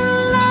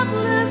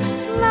loveless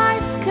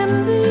life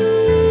can be.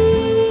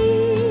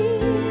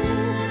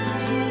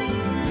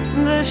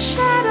 The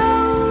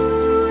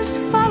shadows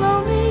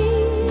follow me,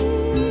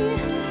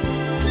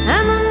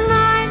 and the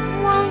night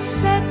won't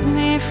set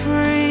me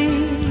free.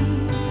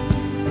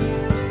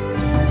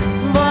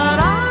 But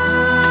I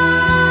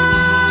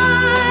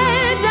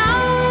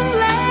don't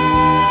let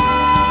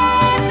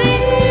the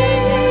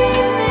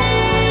evening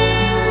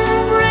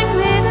bring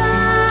me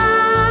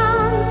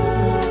down.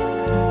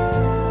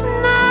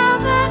 Now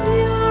that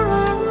you're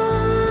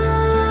around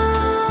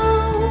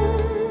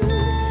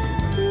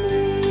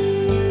me.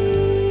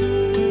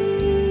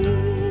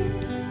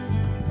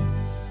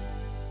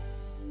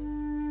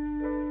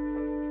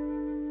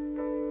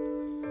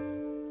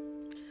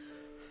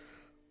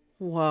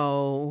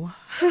 Whoa.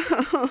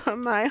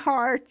 My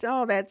heart.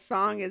 Oh, that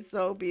song is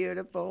so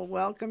beautiful.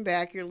 Welcome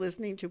back. You're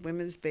listening to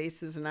Women's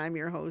Spaces, and I'm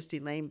your host,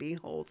 Elaine B.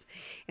 Holtz.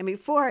 And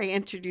before I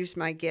introduce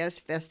my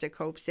guest, Vesta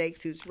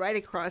Copestakes, who's right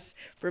across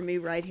from me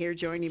right here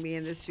joining me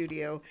in the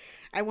studio,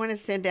 I want to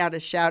send out a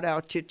shout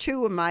out to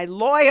two of my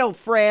loyal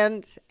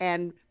friends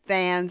and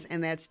fans,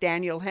 and that's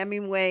Daniel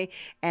Hemingway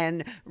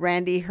and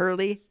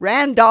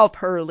Randolph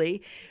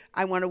Hurley.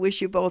 I want to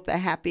wish you both a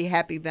happy,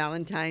 happy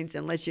Valentine's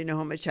and let you know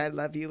how much I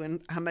love you and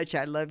how much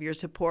I love your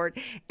support.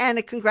 And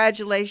a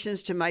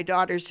congratulations to my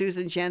daughter,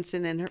 Susan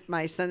Jensen, and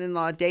my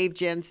son-in-law, Dave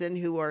Jensen,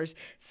 who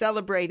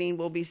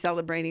will be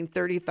celebrating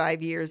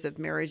 35 years of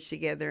marriage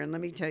together. And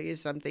let me tell you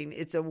something,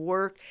 it's a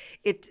work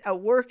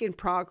in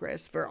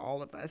progress for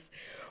all of us.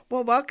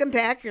 Well, welcome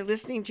back. You're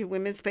listening to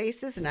Women's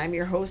Spaces, and I'm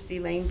your host,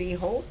 Elaine B.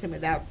 Holtz. And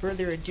without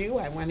further ado,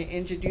 I want to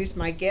introduce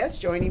my guest.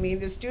 Joining me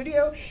in the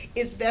studio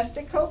is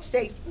Vesta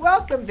Copestakes.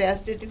 Welcome,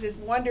 Vesta, to this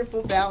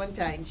wonderful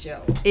Valentine's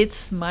show.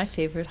 It's my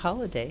favorite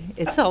holiday.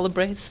 It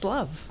celebrates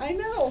love. I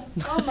know.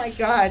 Oh, my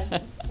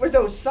God. Were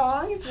those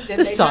songs?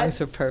 The songs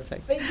were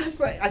perfect. They just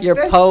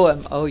your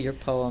poem. Oh, your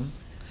poem.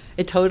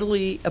 It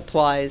totally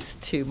applies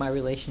to my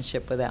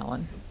relationship with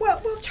Alan.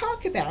 Well, we'll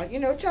talk about,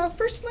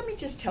 first let me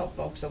just tell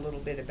folks a little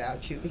bit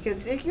about you,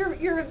 because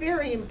you're a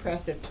very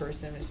impressive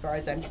person as far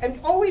as I'm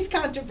always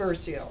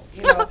controversial.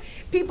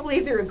 People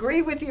either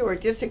agree with you or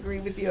disagree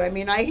with you. I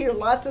mean, I hear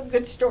lots of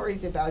good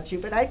stories about you,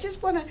 but I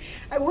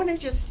want to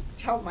just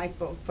tell my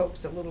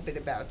folks a little bit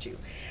about you.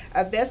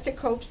 Vesta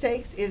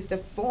Copestakes is the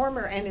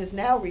former and is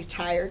now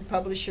retired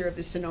publisher of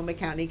the Sonoma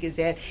County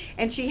Gazette.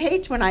 And she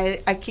hates when I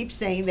keep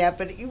saying that,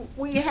 but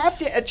we have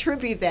to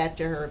attribute that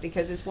to her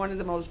because it's one of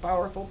the most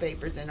powerful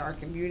papers in our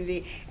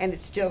community, and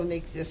it's still in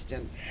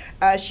existence.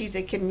 She's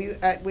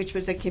which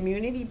was a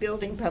community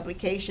building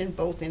publication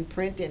both in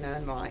print and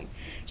online.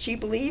 She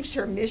believes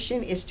her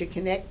mission is to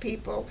connect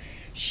people,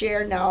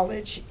 share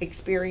knowledge,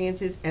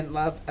 experiences, and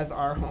love of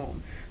our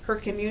home. Her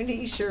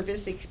community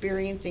service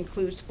experience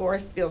includes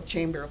Forestville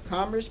Chamber of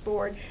Commerce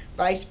Board,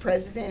 Vice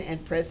President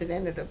and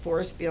President of the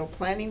Forestville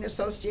Planning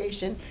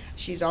Association.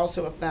 She's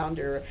also a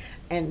founder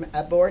and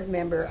a board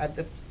member of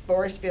the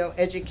Forestville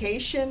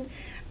Education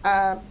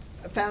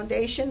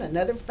Foundation.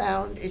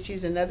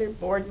 She's another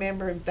board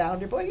member and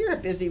founder. Boy, you're a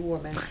busy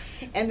woman.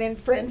 And then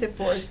Friends of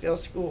Forestville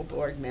School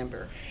Board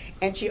member.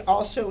 And she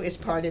also is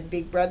part of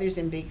Big Brothers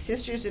and Big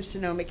Sisters of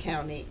Sonoma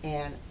County,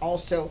 and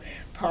also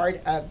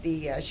part of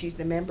she's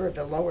the member of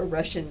the Lower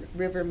Russian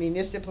River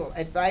Municipal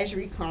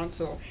Advisory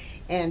Council,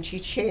 and she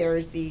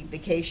chairs the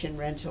Vacation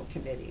Rental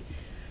Committee.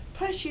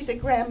 Plus, she's a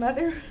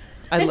grandmother.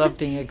 I love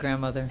being a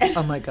grandmother.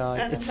 Oh my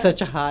God, it's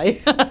such a high.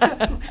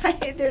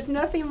 There's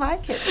nothing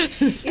like it.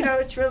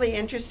 It's really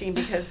interesting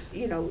because,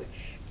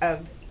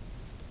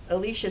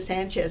 Alicia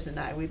Sanchez and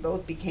I,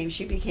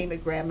 she became a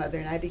grandmother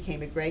and I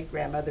became a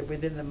great-grandmother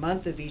within a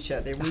month of each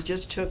other. We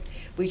just took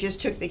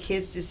the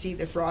kids to see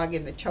The Frog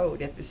and the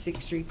Toad at the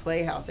 6th Street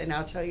Playhouse, and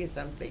I'll tell you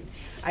something.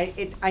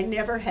 I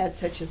never had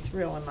such a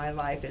thrill in my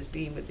life as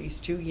being with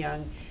these two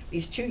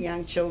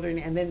young children,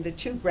 and then the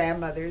two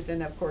grandmothers,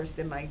 and of course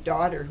then my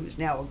daughter, who's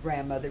now a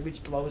grandmother,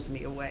 which blows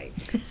me away.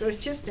 So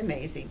it's just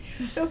amazing.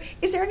 So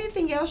is there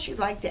anything else you'd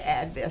like to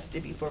add, Vesta,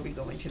 before we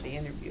go into the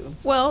interview?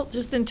 Well,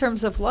 just in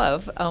terms of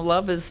love,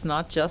 love is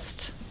not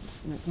just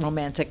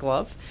romantic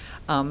love.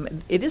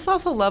 It is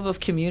also love of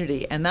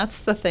community, and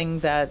that's the thing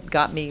that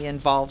got me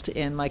involved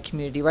in my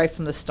community right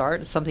from the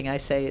start. It's something I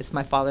say is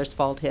my father's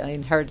fault. I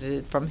inherited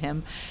it from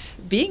him.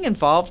 Being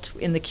involved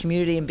in the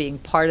community and being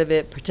part of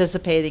it,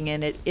 participating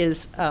in it,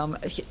 is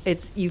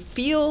you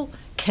feel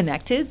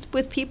connected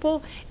with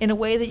people in a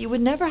way that you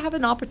would never have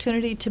an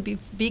opportunity to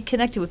be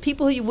connected with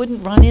people who you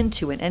wouldn't run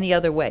into in any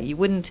other way. You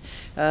wouldn't,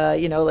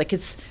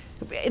 it's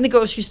in the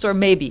grocery store,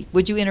 maybe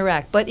would you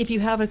interact, but if you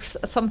have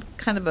some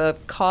kind of a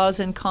cause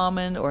in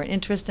common or an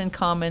interest in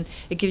common,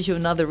 it gives you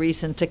another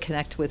reason to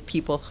connect with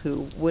people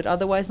who would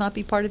otherwise not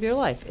be part of your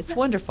life. It's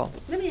wonderful.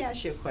 Let me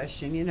ask you a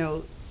question.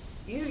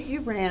 You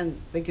ran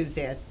the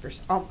Gazette for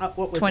what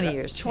was 20 it?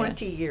 years.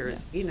 20 years,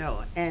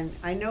 and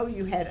I know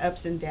you had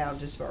ups and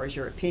downs as far as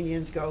your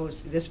opinions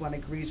goes. This one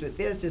agrees with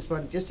this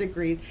one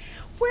disagrees.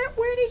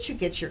 Where did you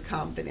get your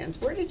confidence?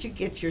 Where did you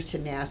get your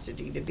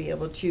tenacity to be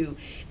able to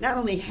not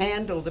only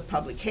handle the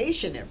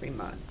publication every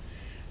month?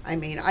 I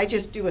mean, I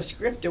just do a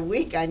script a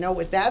week. I know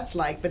what that's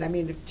like, but I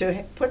mean,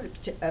 to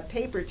put a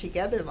paper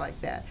together like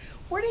that.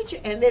 Where did you,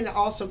 and then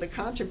also the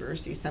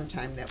controversy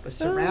sometime that was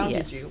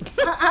surrounded you.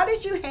 How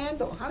did you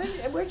handle?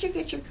 Where did you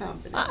get your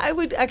confidence? I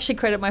would actually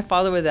credit my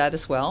father with that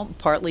as well,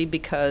 partly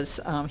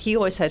because he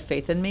always had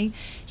faith in me.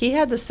 He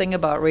had this thing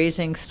about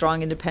raising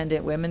strong,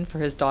 independent women for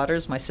his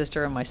daughters, my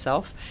sister and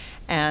myself.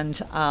 And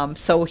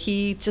so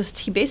he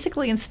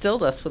basically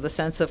instilled us with a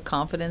sense of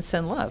confidence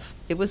and love.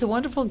 It was a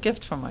wonderful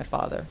gift from my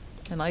father,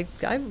 and I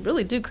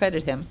really do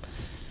credit him.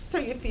 So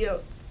you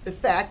feel the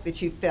fact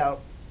that you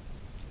felt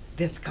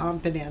this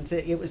confidence,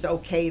 it was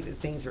okay that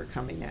things were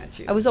coming at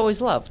you. I was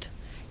always loved.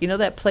 You know,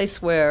 that place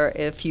where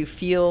if you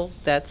feel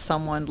that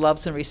someone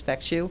loves and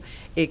respects you,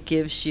 it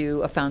gives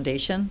you a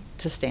foundation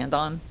to stand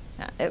on.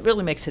 It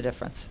really makes a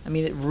difference. I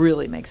mean, it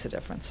really makes a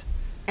difference.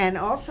 And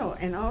also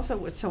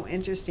what's so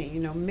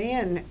interesting,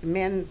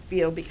 men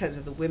feel because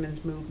of the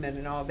women's movement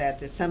and all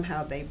that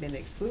somehow they've been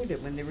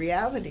excluded, when the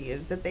reality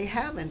is that they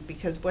haven't,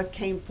 because what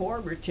came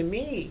forward to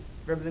me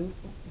from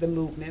the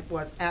movement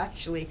was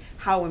actually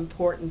how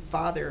important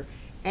father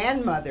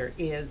and mother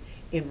is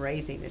in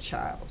raising a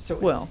child. So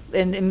well,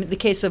 and in the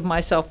case of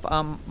myself,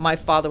 my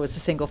father was a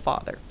single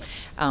father.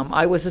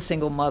 I was a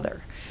single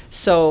mother.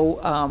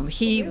 So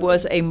he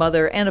was a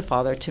mother and a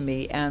father to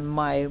me, and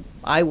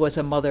I was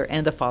a mother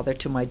and a father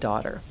to my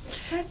daughter.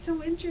 That's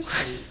so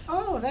interesting.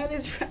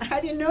 I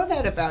didn't know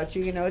that about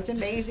you. It's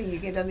amazing. You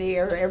get on the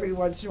air every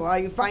once in a while.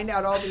 You find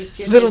out all these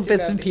tidbits little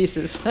bits and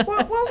pieces.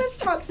 well, let's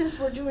talk, since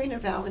we're doing a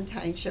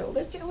Valentine's show.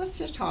 Let's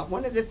just talk.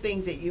 One of the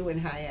things that you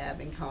and I have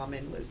in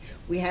common was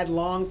we had a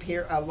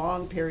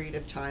long period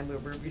of time where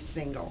we were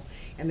single,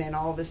 and then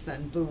all of a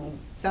sudden, boom,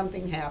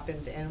 something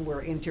happens, and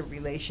we're into a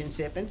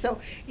relationship. And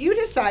so you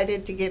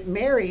decided to get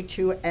married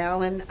to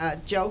Alan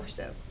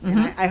Joseph. Mm-hmm.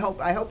 And I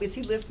hope, is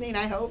he listening,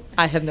 I hope?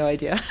 I have no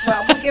idea.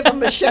 Well, we'll give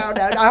him a shout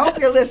out. I hope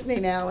you're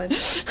listening, Alan.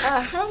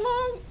 How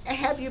long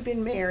have you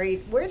been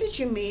married? Where did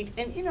you meet?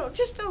 And,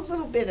 just a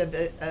little bit of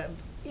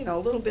a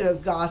little bit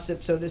of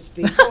gossip, so to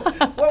speak. So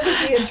what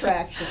was the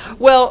attraction?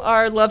 Well,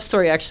 our love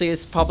story actually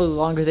is probably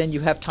longer than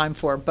you have time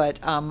for, but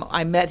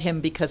I met him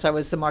because I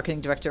was the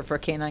marketing director for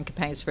Canine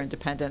Companions for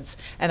Independence,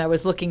 and I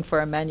was looking for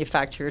a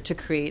manufacturer to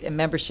create a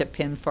membership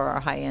pin for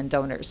our high-end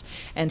donors.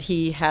 And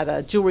he had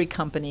a jewelry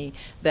company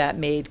that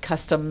made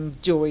custom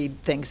jewelry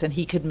things, and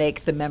he could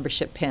make the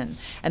membership pin,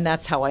 and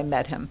that's how I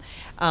met him.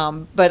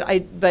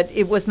 But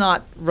it was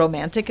not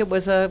romantic. It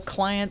was a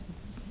client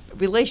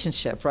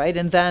relationship, right?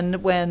 And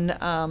then when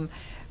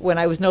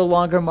I was no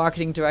longer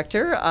marketing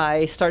director,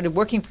 I started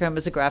working for him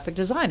as a graphic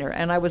designer,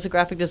 and I was a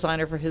graphic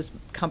designer for his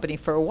company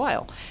for a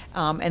while.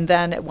 And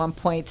then at one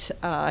point,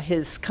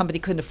 his company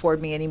couldn't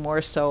afford me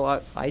anymore,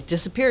 so I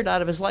disappeared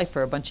out of his life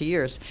for a bunch of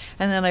years.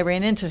 And then I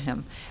ran into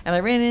him. And I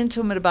ran into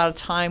him at about a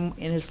time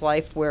in his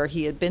life where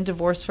he had been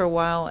divorced for a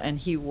while, and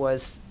he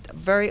was a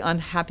very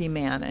unhappy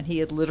man, and he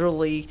had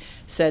literally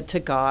said to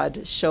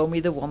God, "Show me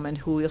the woman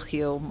who will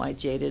heal my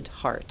jaded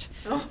heart."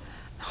 Oh.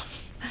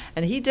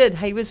 And he did.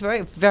 He was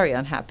very, very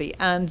unhappy.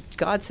 And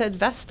God said,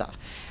 Vesta.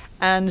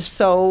 And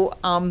so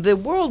the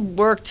world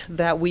worked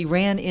that we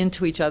ran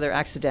into each other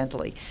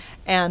accidentally.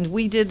 And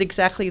we did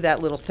exactly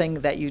that little thing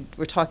that you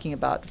were talking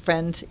about,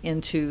 friend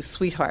into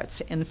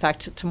sweethearts. In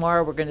fact,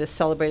 tomorrow we're going to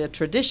celebrate a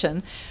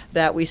tradition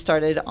that we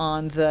started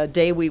on the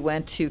day we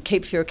went to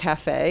Cape Fear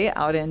Cafe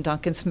out in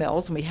Duncan's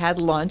Mills, and we had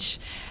lunch,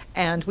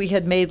 and we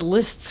had made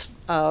lists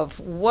of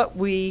what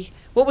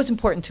was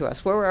important to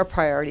us, what were our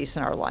priorities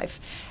in our life.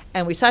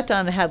 And we sat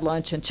down and had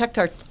lunch and checked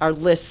our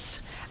lists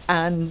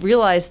and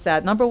realized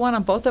that number one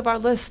on both of our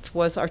lists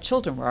was our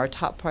children were our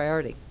top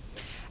priority.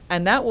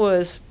 And that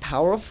was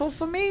powerful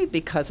for me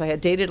because I had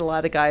dated a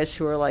lot of guys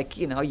who were like,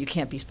 you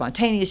can't be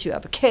spontaneous, you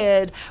have a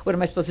kid, what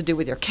am I supposed to do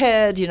with your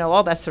kid,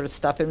 all that sort of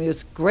stuff. And it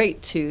was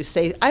great to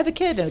say, I have a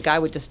kid, and a guy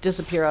would just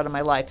disappear out of my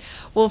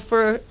life. Well,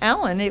 for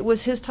Alan, it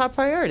was his top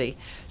priority.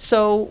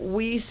 So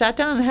we sat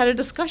down and had a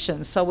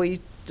discussion. So we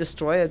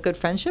destroy a good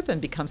friendship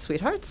and become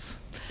sweethearts.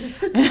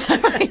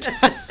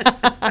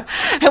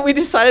 And we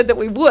decided that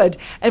we would.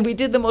 And we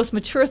did the most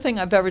mature thing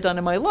I've ever done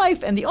in my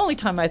life. And the only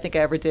time I think I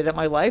ever did it in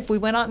my life, we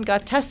went out and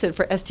got tested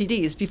for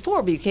STDs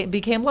before we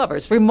became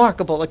lovers.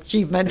 Remarkable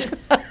achievement.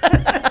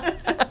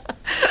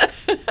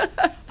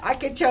 I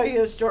could tell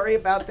you a story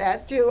about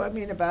that, too. I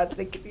mean, about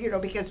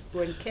because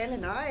when Ken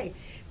and I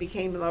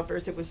became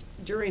lovers, it was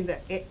during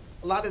a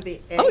lot of the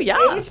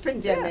AIDS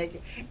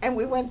pandemic, and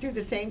we went through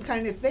the same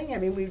kind of thing. I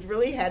mean, we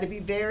really had to be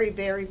very,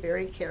 very,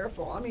 very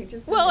careful. I mean,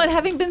 and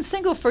having been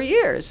single for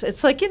years,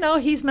 it's like,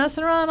 he's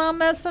messing around, I'm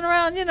messing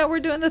around,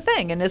 we're doing the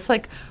thing. And it's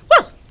like,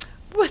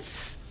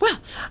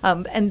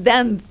 and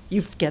then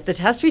you get the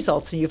test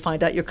results and you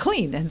find out you're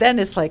clean. And then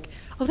it's like,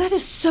 oh, that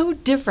is so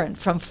different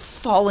from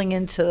falling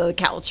into the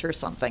couch or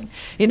something,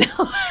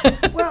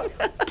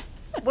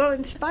 Well,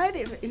 in spite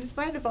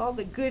of all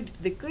the good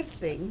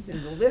things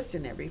and the list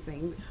and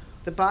everything,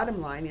 the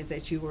bottom line is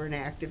that you were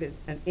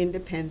an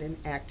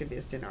independent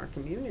activist in our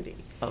community.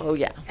 Oh,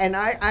 yeah. And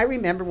I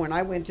remember when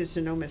I went to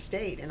Sonoma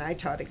State and I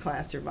taught a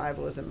class,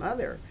 Survival as a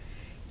Mother,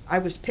 I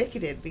was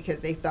picketed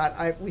because they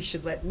thought we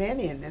should let men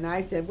in. And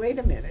I said, wait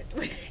a minute,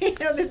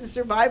 this is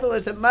survival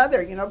as a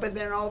mother, but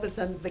then all of a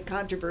sudden the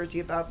controversy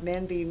about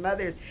men being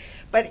mothers.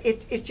 But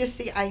it's just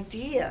the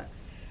idea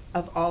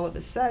of all of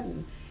a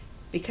sudden,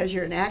 because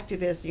you're an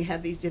activist and you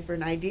have these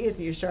different ideas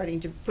and you're starting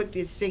to put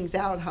these things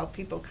out, how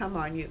people come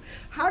on you.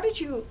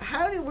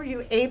 Were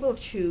you able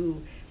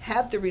to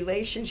have the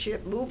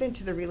relationship, move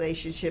into the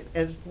relationship,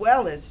 as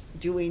well as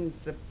doing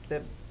the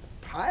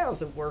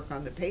piles of work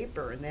on the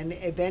paper, and then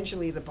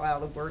eventually the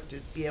pile of work to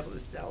be able to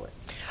sell it?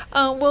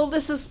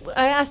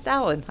 I asked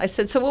Alan, I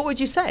said, so what would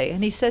you say?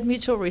 And he said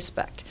mutual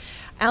respect.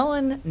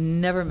 Alan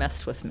never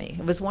messed with me.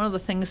 It was one of the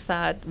things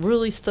that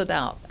really stood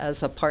out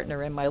as a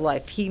partner in my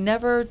life. He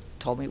never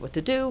told me what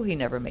to do. He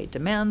never made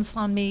demands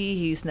on me.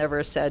 He's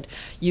never said,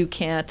 you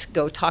can't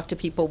go talk to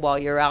people while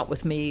you're out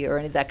with me or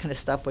any of that kind of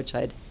stuff, which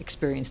I'd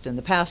experienced in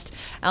the past.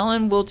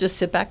 Alan will just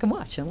sit back and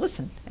watch and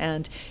listen.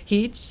 And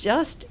he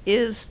just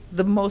is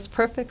the most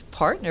perfect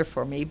partner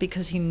for me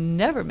because he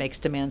never makes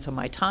demands on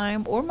my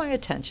time or my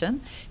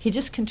attention. He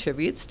just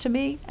contributes to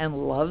me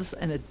and loves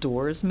and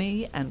adores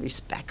me and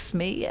respects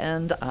me,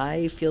 and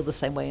I feel the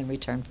same way in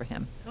return for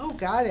him. Oh,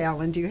 God,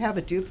 Alan, do you have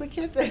a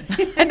duplicate?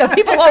 I know,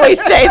 people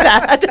always say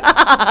that.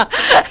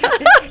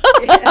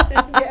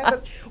 Yeah,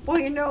 well,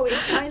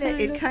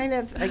 it kind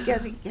of, I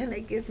guess, again,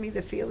 it gives me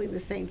the feeling the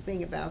same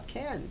thing about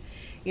Ken.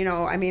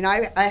 I mean,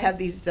 I have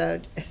these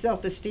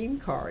self-esteem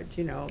cards,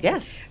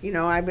 Yes.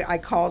 I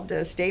called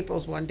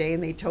Staples one day,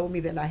 and they told me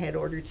that I had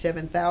ordered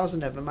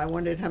 7,000 of them. I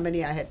wondered how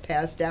many I had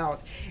passed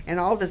out. And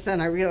all of a sudden,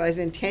 I realized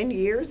in 10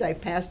 years, I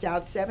passed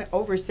out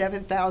over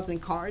 7,000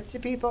 cards to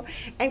people.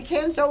 And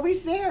Ken's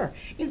always there.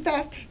 In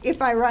fact,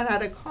 if I run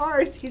out of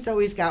cards, he's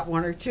always got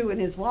one or two in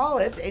his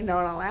wallet, and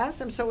I'll ask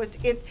him. So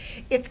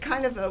it's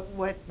kind of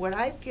what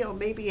I feel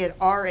maybe at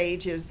our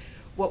age is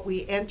what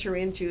we enter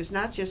into is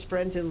not just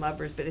friends and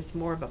lovers, but it's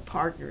more of a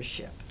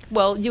partnership.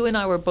 Well, you and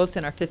I were both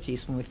in our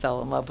 50s when we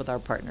fell in love with our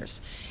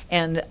partners.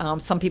 And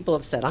some people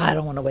have said, I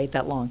don't want to wait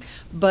that long.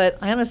 But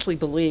I honestly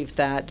believe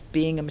that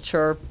being a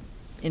mature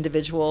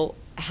individual,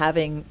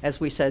 having, as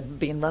we said,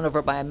 being run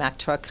over by a Mack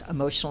truck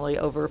emotionally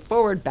over,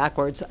 forward,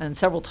 backwards, and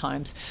several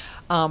times,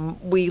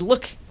 we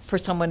look for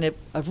someone,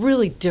 a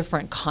really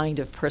different kind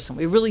of person.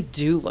 We really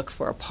do look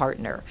for a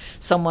partner,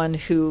 someone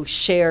who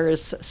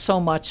shares so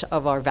much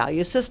of our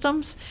value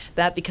systems.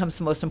 That becomes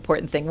the most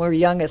important thing. When we're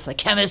young, it's like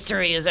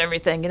chemistry is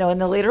everything, and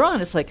then later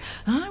on, it's like,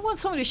 I want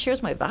someone who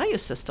shares my value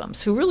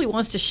systems, who really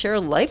wants to share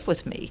life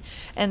with me.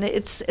 And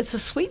it's a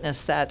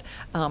sweetness that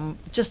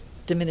just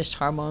diminished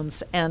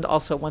hormones, and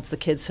also once the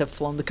kids have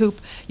flown the coop,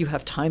 you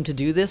have time to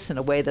do this in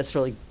a way that's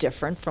really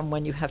different from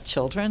when you have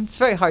children. It's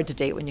very hard to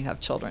date when you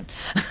have children.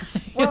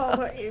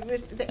 Well, it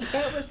was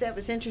that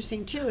was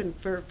interesting too. And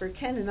for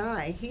Ken and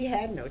I, he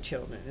had no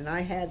children, and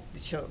I had the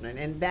children,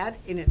 and that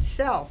in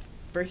itself,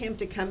 for him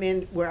to come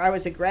in where I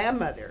was a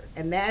grandmother,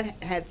 and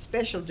that had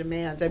special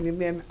demands. I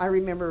mean, I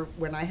remember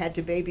when I had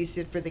to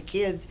babysit for the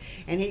kids,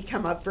 and he'd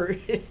come up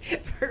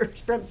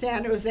from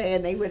San Jose,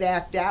 and they would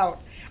act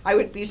out. I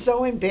would be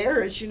so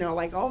embarrassed,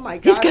 like, oh my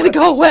God. He's going to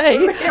go away.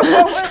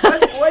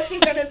 What's he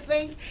going to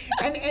think?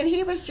 And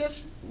he was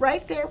just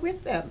right there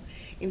with them.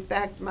 In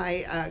fact,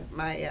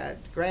 my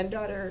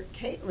granddaughter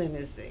Caitlin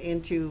is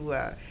into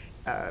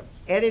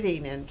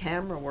editing and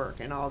camera work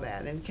and all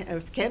that. And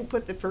Ken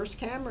put the first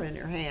camera in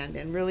her hand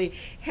and really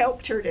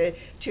helped her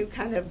to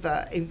kind of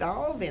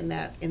evolve in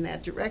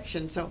that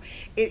direction. So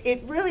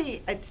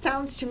it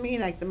sounds to me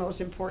like the most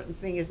important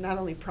thing is not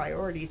only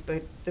priorities,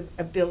 but the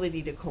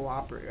ability to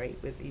cooperate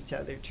with each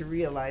other, to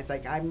realize,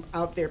 like, I'm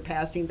out there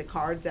passing the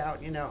cards out,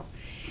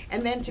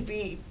 and then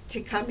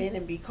to come in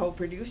and be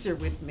co-producer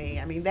with me.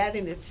 I mean, that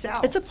in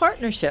itself, it's a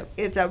partnership.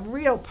 It's a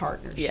real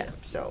partnership. Yeah.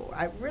 So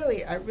I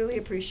really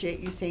appreciate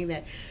you saying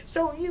that.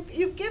 So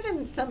you've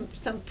given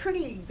some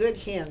pretty good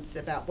hints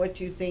about what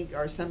you think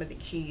are some of the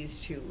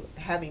keys to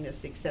having a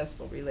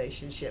successful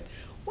relationship.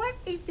 What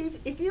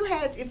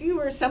if you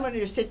were someone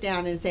to sit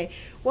down and say,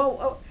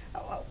 well,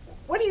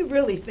 what do you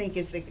really think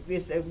is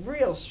the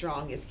real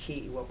strongest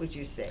key? What would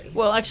you say?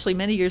 Well, actually,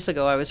 many years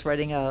ago, I was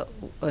writing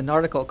an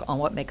article on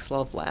what makes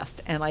love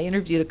last, and I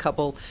interviewed a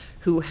couple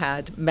who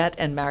had met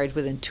and married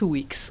within 2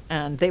 weeks,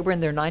 and they were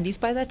in their 90s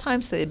by that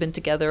time, so they had been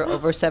together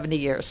over 70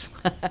 years.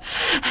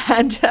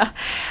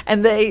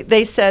 and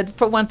they said,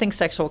 for one thing,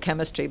 sexual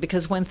chemistry,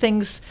 because when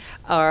things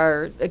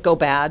go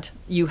bad,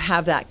 you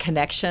have that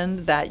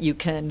connection that you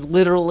can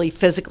literally,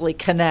 physically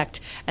connect,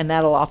 and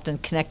that'll often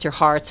connect your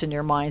hearts and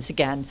your minds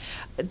again.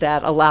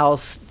 That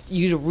allows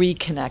you to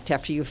reconnect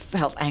after you've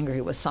felt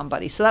angry with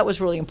somebody. So that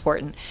was really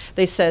important.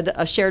 They said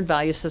a shared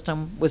value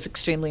system was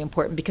extremely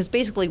important, because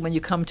basically when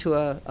you come to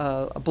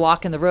a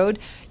block in the road,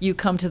 you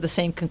come to the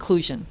same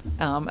conclusion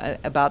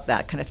about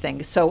that kind of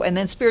thing. So, and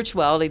then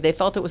spirituality, they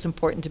felt it was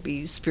important to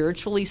be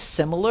spiritually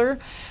similar,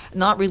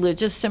 not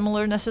religious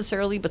similar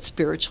necessarily, but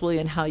spiritually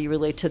in how you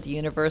relate to the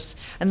universe.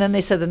 And then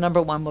they said the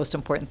number one most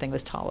important thing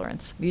was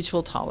tolerance,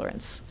 mutual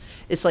tolerance.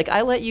 It's like,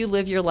 I let you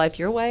live your life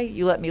your way,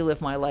 you let me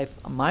live my life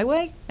my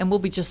way, and we'll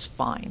be just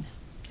fine.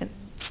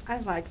 I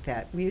like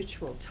that,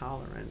 mutual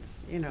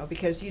tolerance,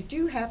 because you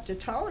do have to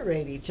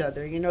tolerate each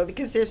other,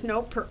 because there's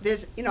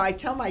I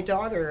tell my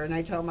daughter and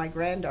I tell my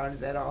granddaughter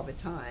that all the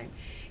time.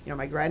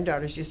 My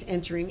granddaughter's just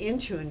entering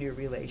into a new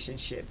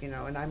relationship,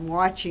 and I'm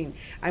watching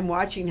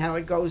how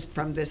it goes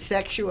from the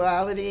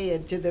sexuality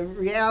into the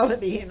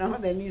reality,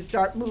 and then you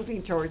start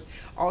moving towards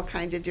all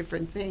kinds of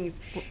different things.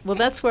 Well,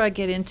 that's where I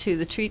get into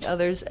the treat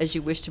others as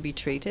you wish to be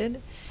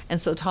treated,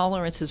 and so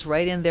tolerance is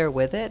right in there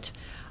with it.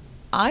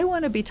 I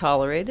want to be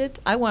tolerated.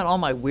 I want all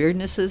my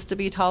weirdnesses to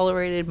be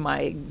tolerated,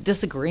 my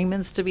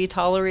disagreements to be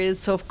tolerated,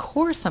 so of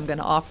course I'm going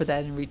to offer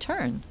that in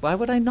return. Why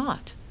would I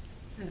not?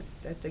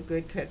 That's a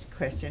good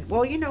question.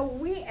 Well,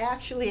 we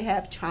actually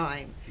have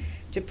time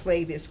to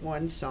play this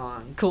one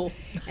song. Cool.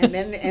 and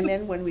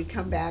then when we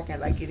come back, I'd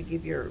like you to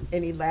give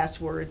any last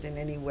words and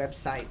any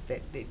website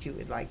that you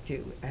would like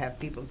to have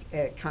people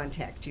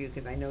contact you,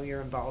 because I know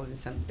you're involved in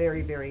some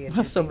very, very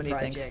interesting so many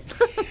projects.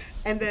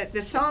 And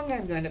the song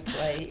I'm going to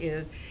play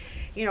is,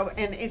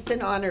 and it's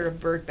in honor of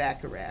Burt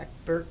Bacharach.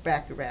 Burt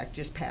Bacharach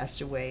just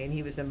passed away, and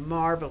he was a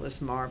marvelous,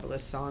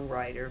 marvelous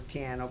songwriter,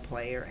 piano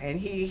player,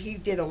 and he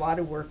did a lot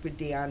of work with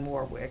Dionne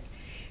Warwick,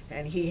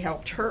 and he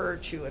helped her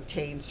to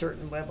obtain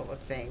certain level of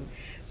fame.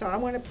 So I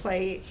want to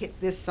hit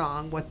this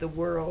song, What the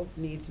World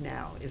Needs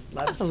Now is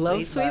Love,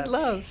 Sweet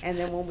Love. And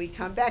then when we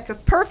come back, a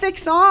perfect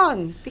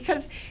song,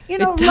 because,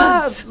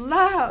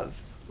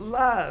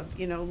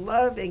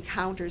 love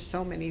encounters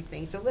so many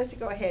things. So let's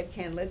go ahead,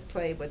 Ken. Let's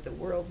play What the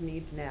World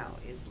Needs Now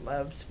is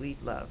Love,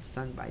 Sweet Love,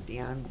 sung by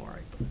Dionne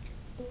Warwick.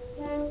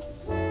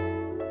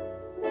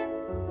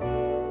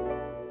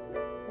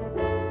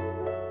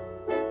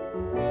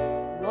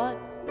 What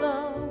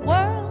the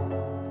world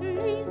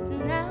needs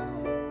now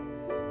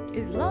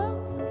is love,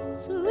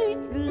 sweet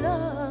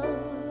love.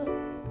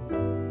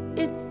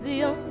 It's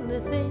the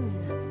only thing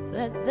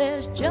that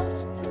there's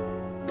just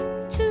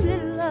too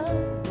little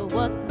of.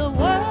 What the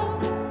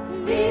world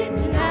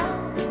needs now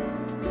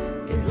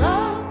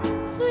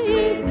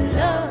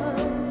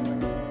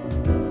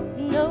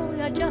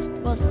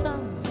for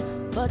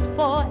some, but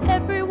for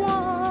everyone.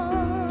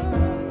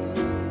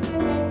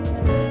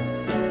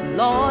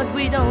 Lord,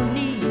 we don't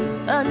need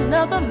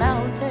another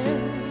mountain.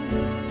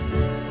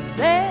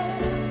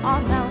 There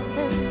are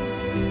mountains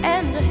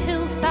and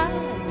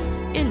hillsides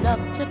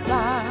enough to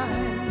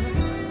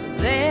climb.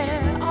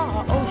 There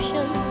are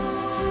oceans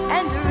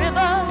and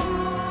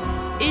rivers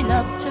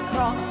enough to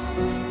cross,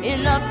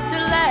 enough to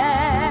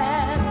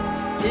last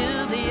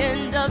till the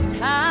end of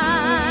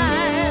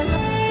time.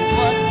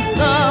 What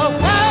the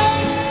world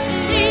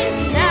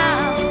needs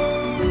now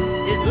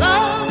is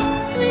love,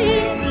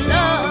 sweet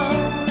love.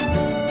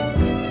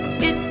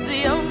 It's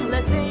the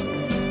only thing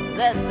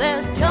that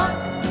there's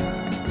just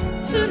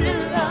too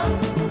little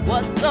of.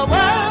 What the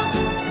world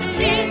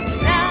needs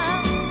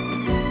now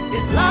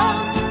is love,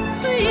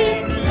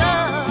 sweet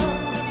love.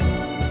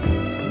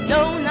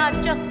 No,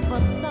 not just for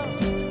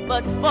some,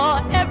 but for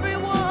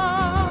everyone.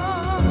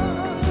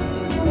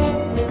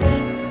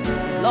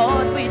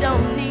 Lord, we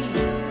don't need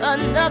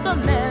another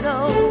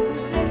meadow.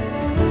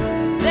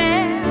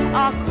 There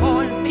are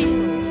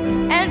cornfields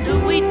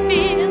and wheat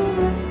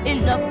fields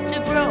enough to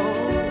grow.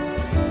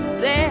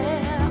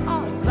 There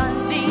are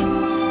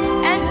sunbeams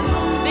and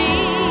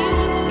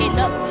moonbeams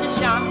enough to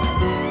shine.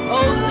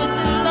 Oh,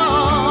 listen,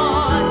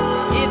 Lord,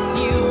 if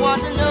you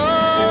want to know.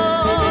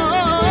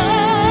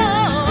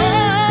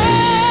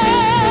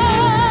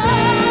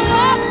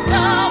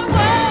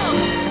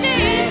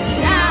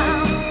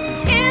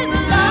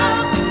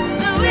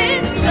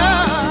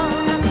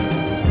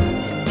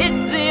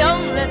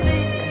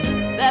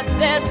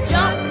 There's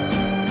just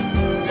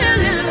too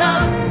little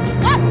love.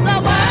 What the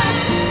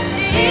world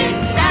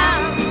needs now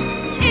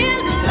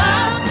is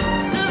love,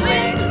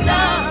 sweet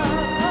love.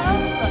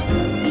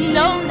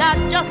 No, not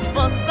just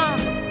for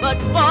some, but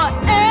for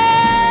everyone.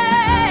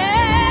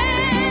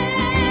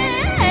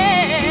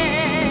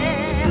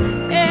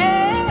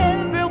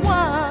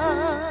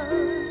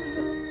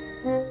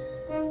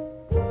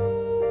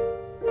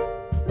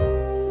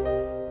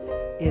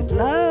 Is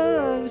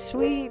love,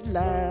 sweet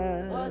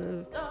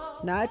love.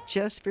 Not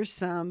just for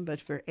some,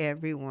 but for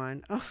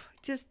everyone. Oh,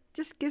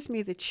 just gives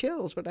me the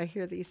chills when I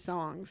hear these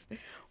songs.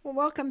 Well,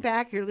 welcome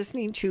back. You're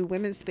listening to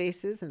Women's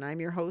Spaces, and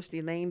I'm your host,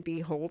 Elaine B.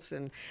 Holtz.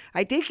 And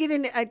I did get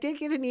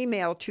an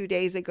email 2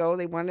 days ago.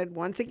 They wanted,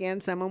 once again,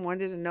 someone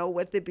wanted to know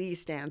what the B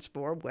stands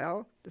for.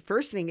 Well, the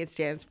first thing it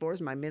stands for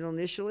is my middle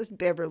initial is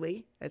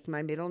Beverly. That's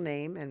my middle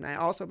name. And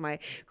my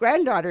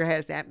granddaughter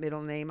has that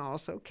middle name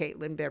also,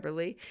 Caitlin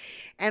Beverly.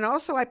 And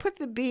also I put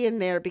the B in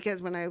there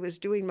because when I was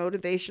doing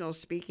motivational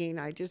speaking,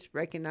 I just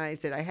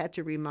recognized that I had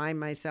to remind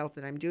myself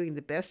that I'm doing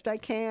the best I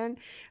can.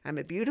 I'm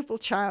a beautiful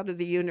child of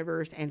the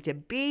universe, and to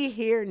be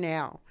here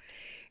now.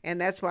 And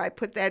that's why I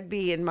put that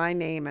B in my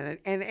name. And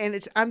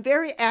it's, I'm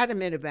very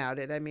adamant about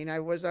it. I mean, I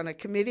was on a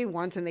committee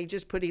once and they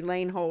just put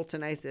Elaine Holtz,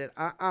 and I said,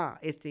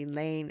 it's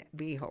Elaine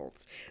B.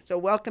 Holtz. So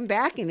welcome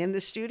back. And in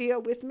the studio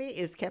with me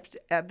is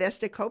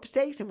Vesta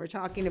Copestakes, and we're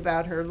talking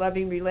about her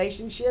loving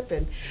relationship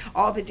and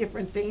all the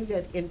different things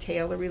that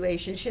entail a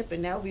relationship.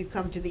 And now we've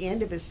come to the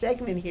end of a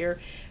segment here,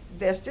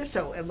 Vesta,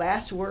 so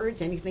last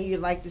words, anything you'd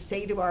like to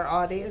say to our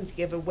audience,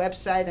 give a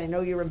website. I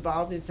know you're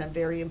involved in some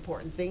very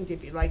important things.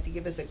 If you'd like to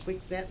give us a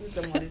quick sentence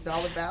on what it's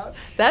all about.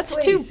 That's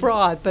please. Too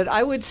broad, but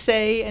I would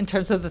say in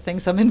terms of the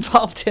things I'm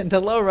involved in,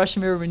 the Lower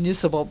Russian River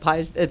Municipal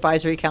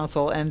Advisory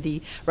Council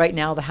and right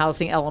now the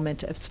housing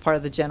element as part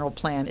of the general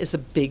plan is a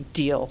big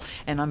deal,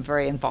 and I'm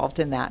very involved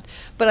in that.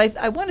 But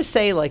I want to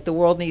say, like, the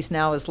world needs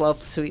now is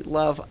love, sweet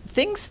love.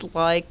 Things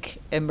like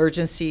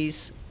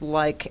emergencies,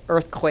 like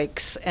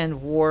earthquakes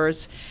and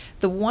wars,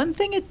 the one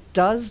thing it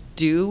does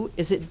do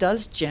is it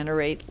does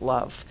generate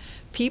love.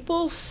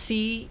 People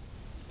see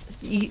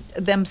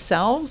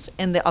themselves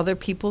and the other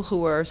people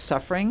who are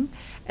suffering,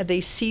 and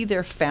they see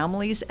their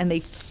families, and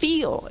they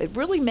feel, it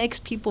really makes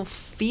people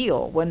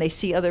feel when they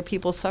see other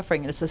people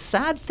suffering. And it's a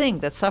sad thing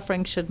that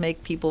suffering should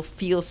make people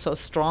feel so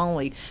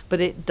strongly, but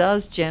it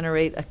does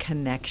generate a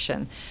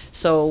connection.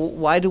 So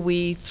why do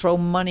we throw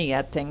money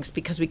at things?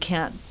 Because we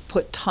can't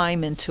put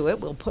time into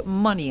it. We'll put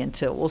money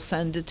into it. We'll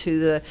send it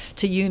to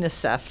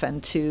UNICEF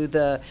and to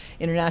the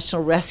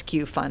International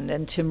Rescue Fund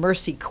and to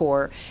Mercy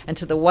Corps and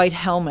to the White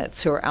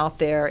Helmets who are out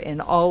there in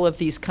all of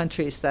these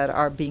countries that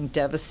are being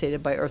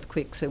devastated by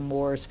earthquakes and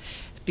wars,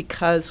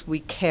 because we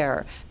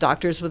care.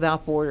 Doctors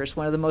Without Borders,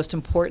 one of the most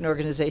important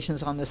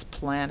organizations on this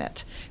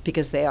planet,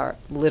 because they are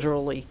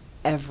literally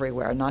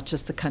everywhere, not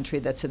just the country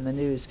that's in the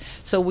news.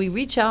 So we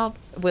reach out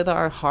with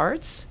our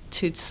hearts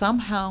to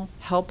somehow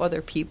help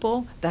other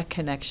people. That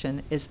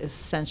connection is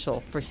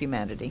essential for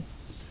humanity.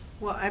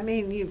 Well, I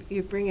mean,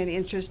 you bring an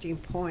interesting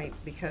point,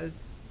 because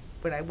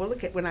when I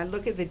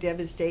look at the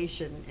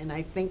devastation and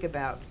I think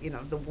about,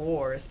 the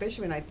war,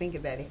 especially when I think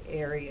of that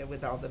area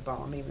with all the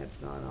bombing that's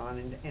gone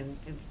on and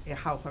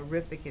how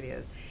horrific it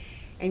is.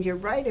 And you're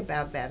right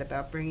about that,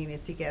 about bringing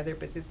it together.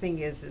 But the thing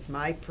is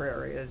my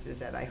prayer is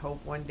that I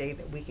hope one day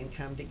that we can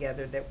come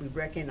together, that we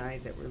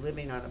recognize that we're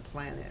living on a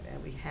planet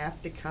and we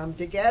have to come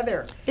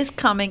together. It's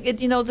coming.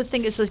 The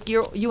thing is, like,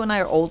 you and I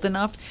are old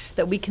enough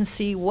that we can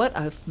see what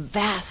a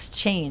vast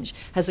change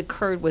has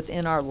occurred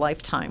within our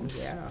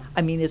lifetimes. Yeah.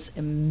 I mean, it's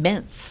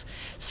immense.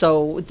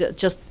 So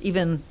just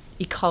even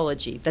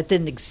ecology that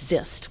didn't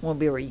exist when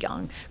we were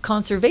young.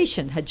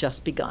 Conservation had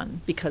just begun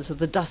because of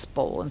the Dust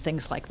Bowl and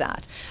things like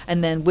that.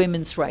 And then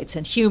women's rights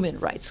and human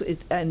rights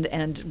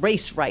and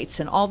race rights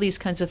and all these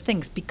kinds of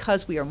things,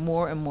 because we are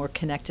more and more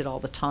connected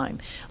all the time.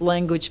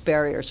 Language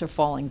barriers are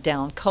falling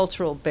down.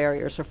 Cultural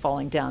barriers are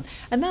falling down.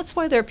 And that's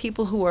why there are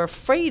people who are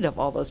afraid of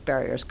all those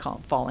barriers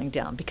falling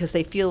down, because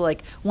they feel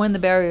like when the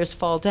barriers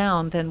fall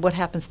down, then what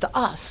happens to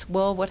us?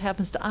 Well, what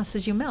happens to us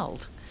is you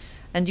meld.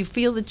 And you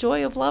feel the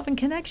joy of love and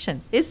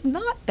connection. It's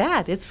not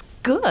bad. It's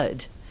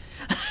good.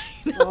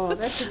 Oh,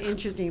 that's an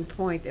interesting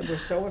point, that we're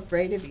so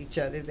afraid of each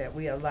other that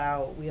we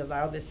allow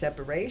the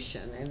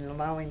separation, and in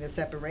allowing the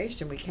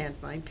separation, we can't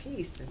find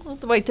peace. Well,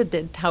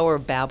 the Tower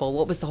of Babel.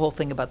 What was the whole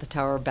thing about the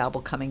Tower of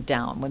Babel coming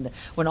down?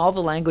 When all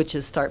the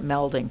languages start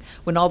melding,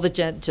 when all the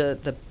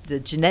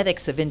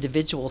genetics of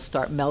individuals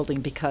start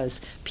melding, because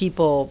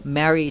people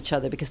marry each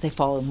other because they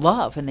fall in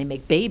love and they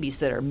make babies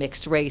that are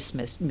mixed race,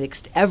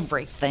 mixed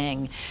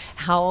everything.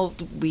 How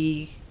do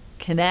we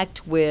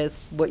connect with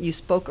what you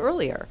spoke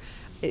earlier?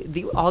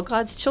 All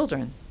God's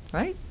children,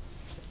 right?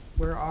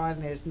 We're on,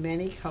 there's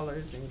many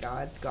colors in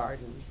God's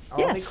garden. All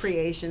Yes. the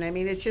creation. I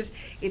mean, it's just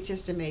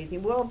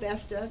amazing. Well,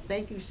 Vesta,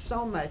 thank you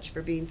so much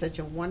for being such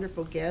a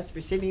wonderful guest,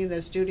 for sitting in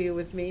the studio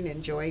with me and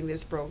enjoying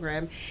this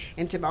program.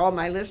 And to all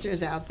my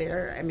listeners out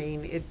there, I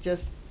mean, it's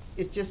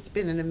just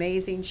been an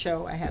amazing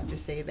show, I have to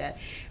say that.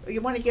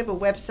 You want to give a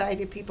website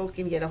if people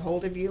can get a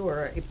hold of you,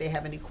 or if they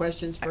have any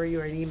questions for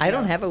you, or an email? I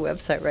don't have a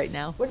website right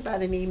now. What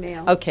about an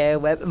email? Okay,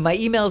 my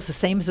email is the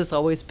same as it's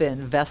always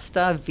been,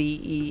 Vesta,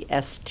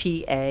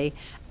 Vesta,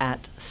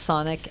 at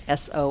sonic.net.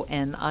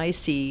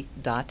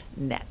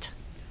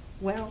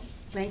 Well,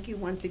 thank you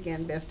once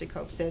again, Vesta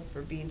Copestakes,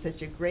 for being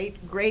such a great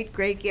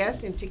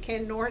guest. And to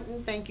Ken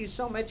Norton, thank you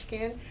so much,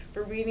 Ken,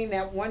 for reading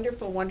that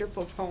wonderful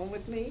poem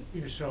with me.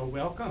 You're so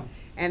welcome.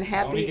 And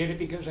I only happy. did it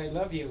because I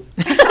love you.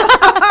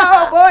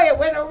 Oh boy, it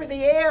went over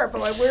the air.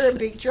 Boy, we're in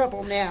big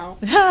trouble now.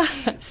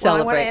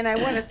 Celebrate. I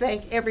want to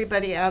thank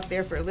everybody out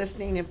there for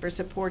listening and for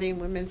supporting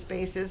Women's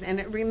Spaces. And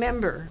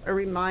remember,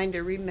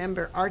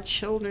 our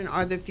children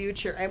are the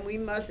future, and we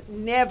must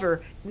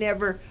never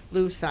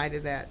lose sight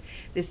of that.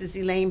 This is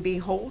Elaine B.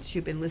 Holtz.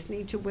 You've been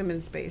listening to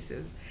Women's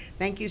Spaces.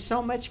 Thank you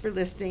so much for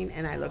listening,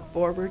 and I look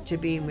forward to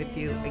being with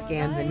you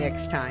again the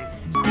next time.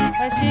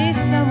 She's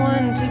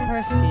someone to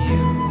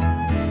pursue.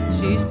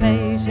 She's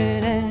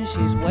patient and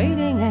she's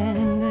waiting,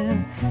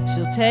 and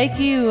she'll take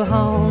you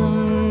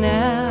home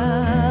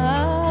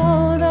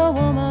now. The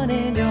woman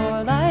in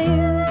your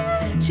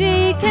life,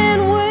 she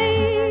can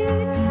wait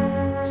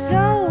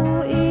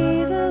so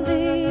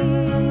easily.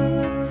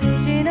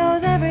 She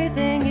knows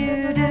everything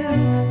you do,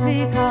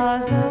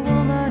 because the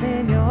woman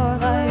in your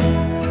life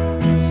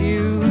is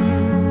you.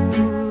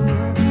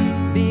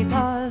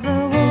 Because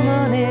the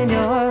woman in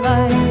your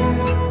life,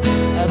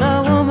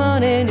 the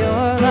woman in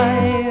your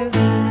life,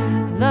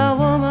 the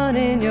woman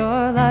in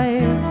your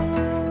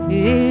life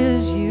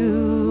is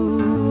you.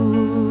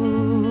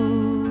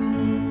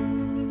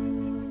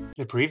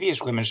 The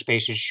previous Women's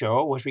Spaces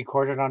show was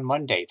recorded on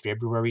Monday,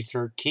 February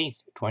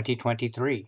 13th, 2023.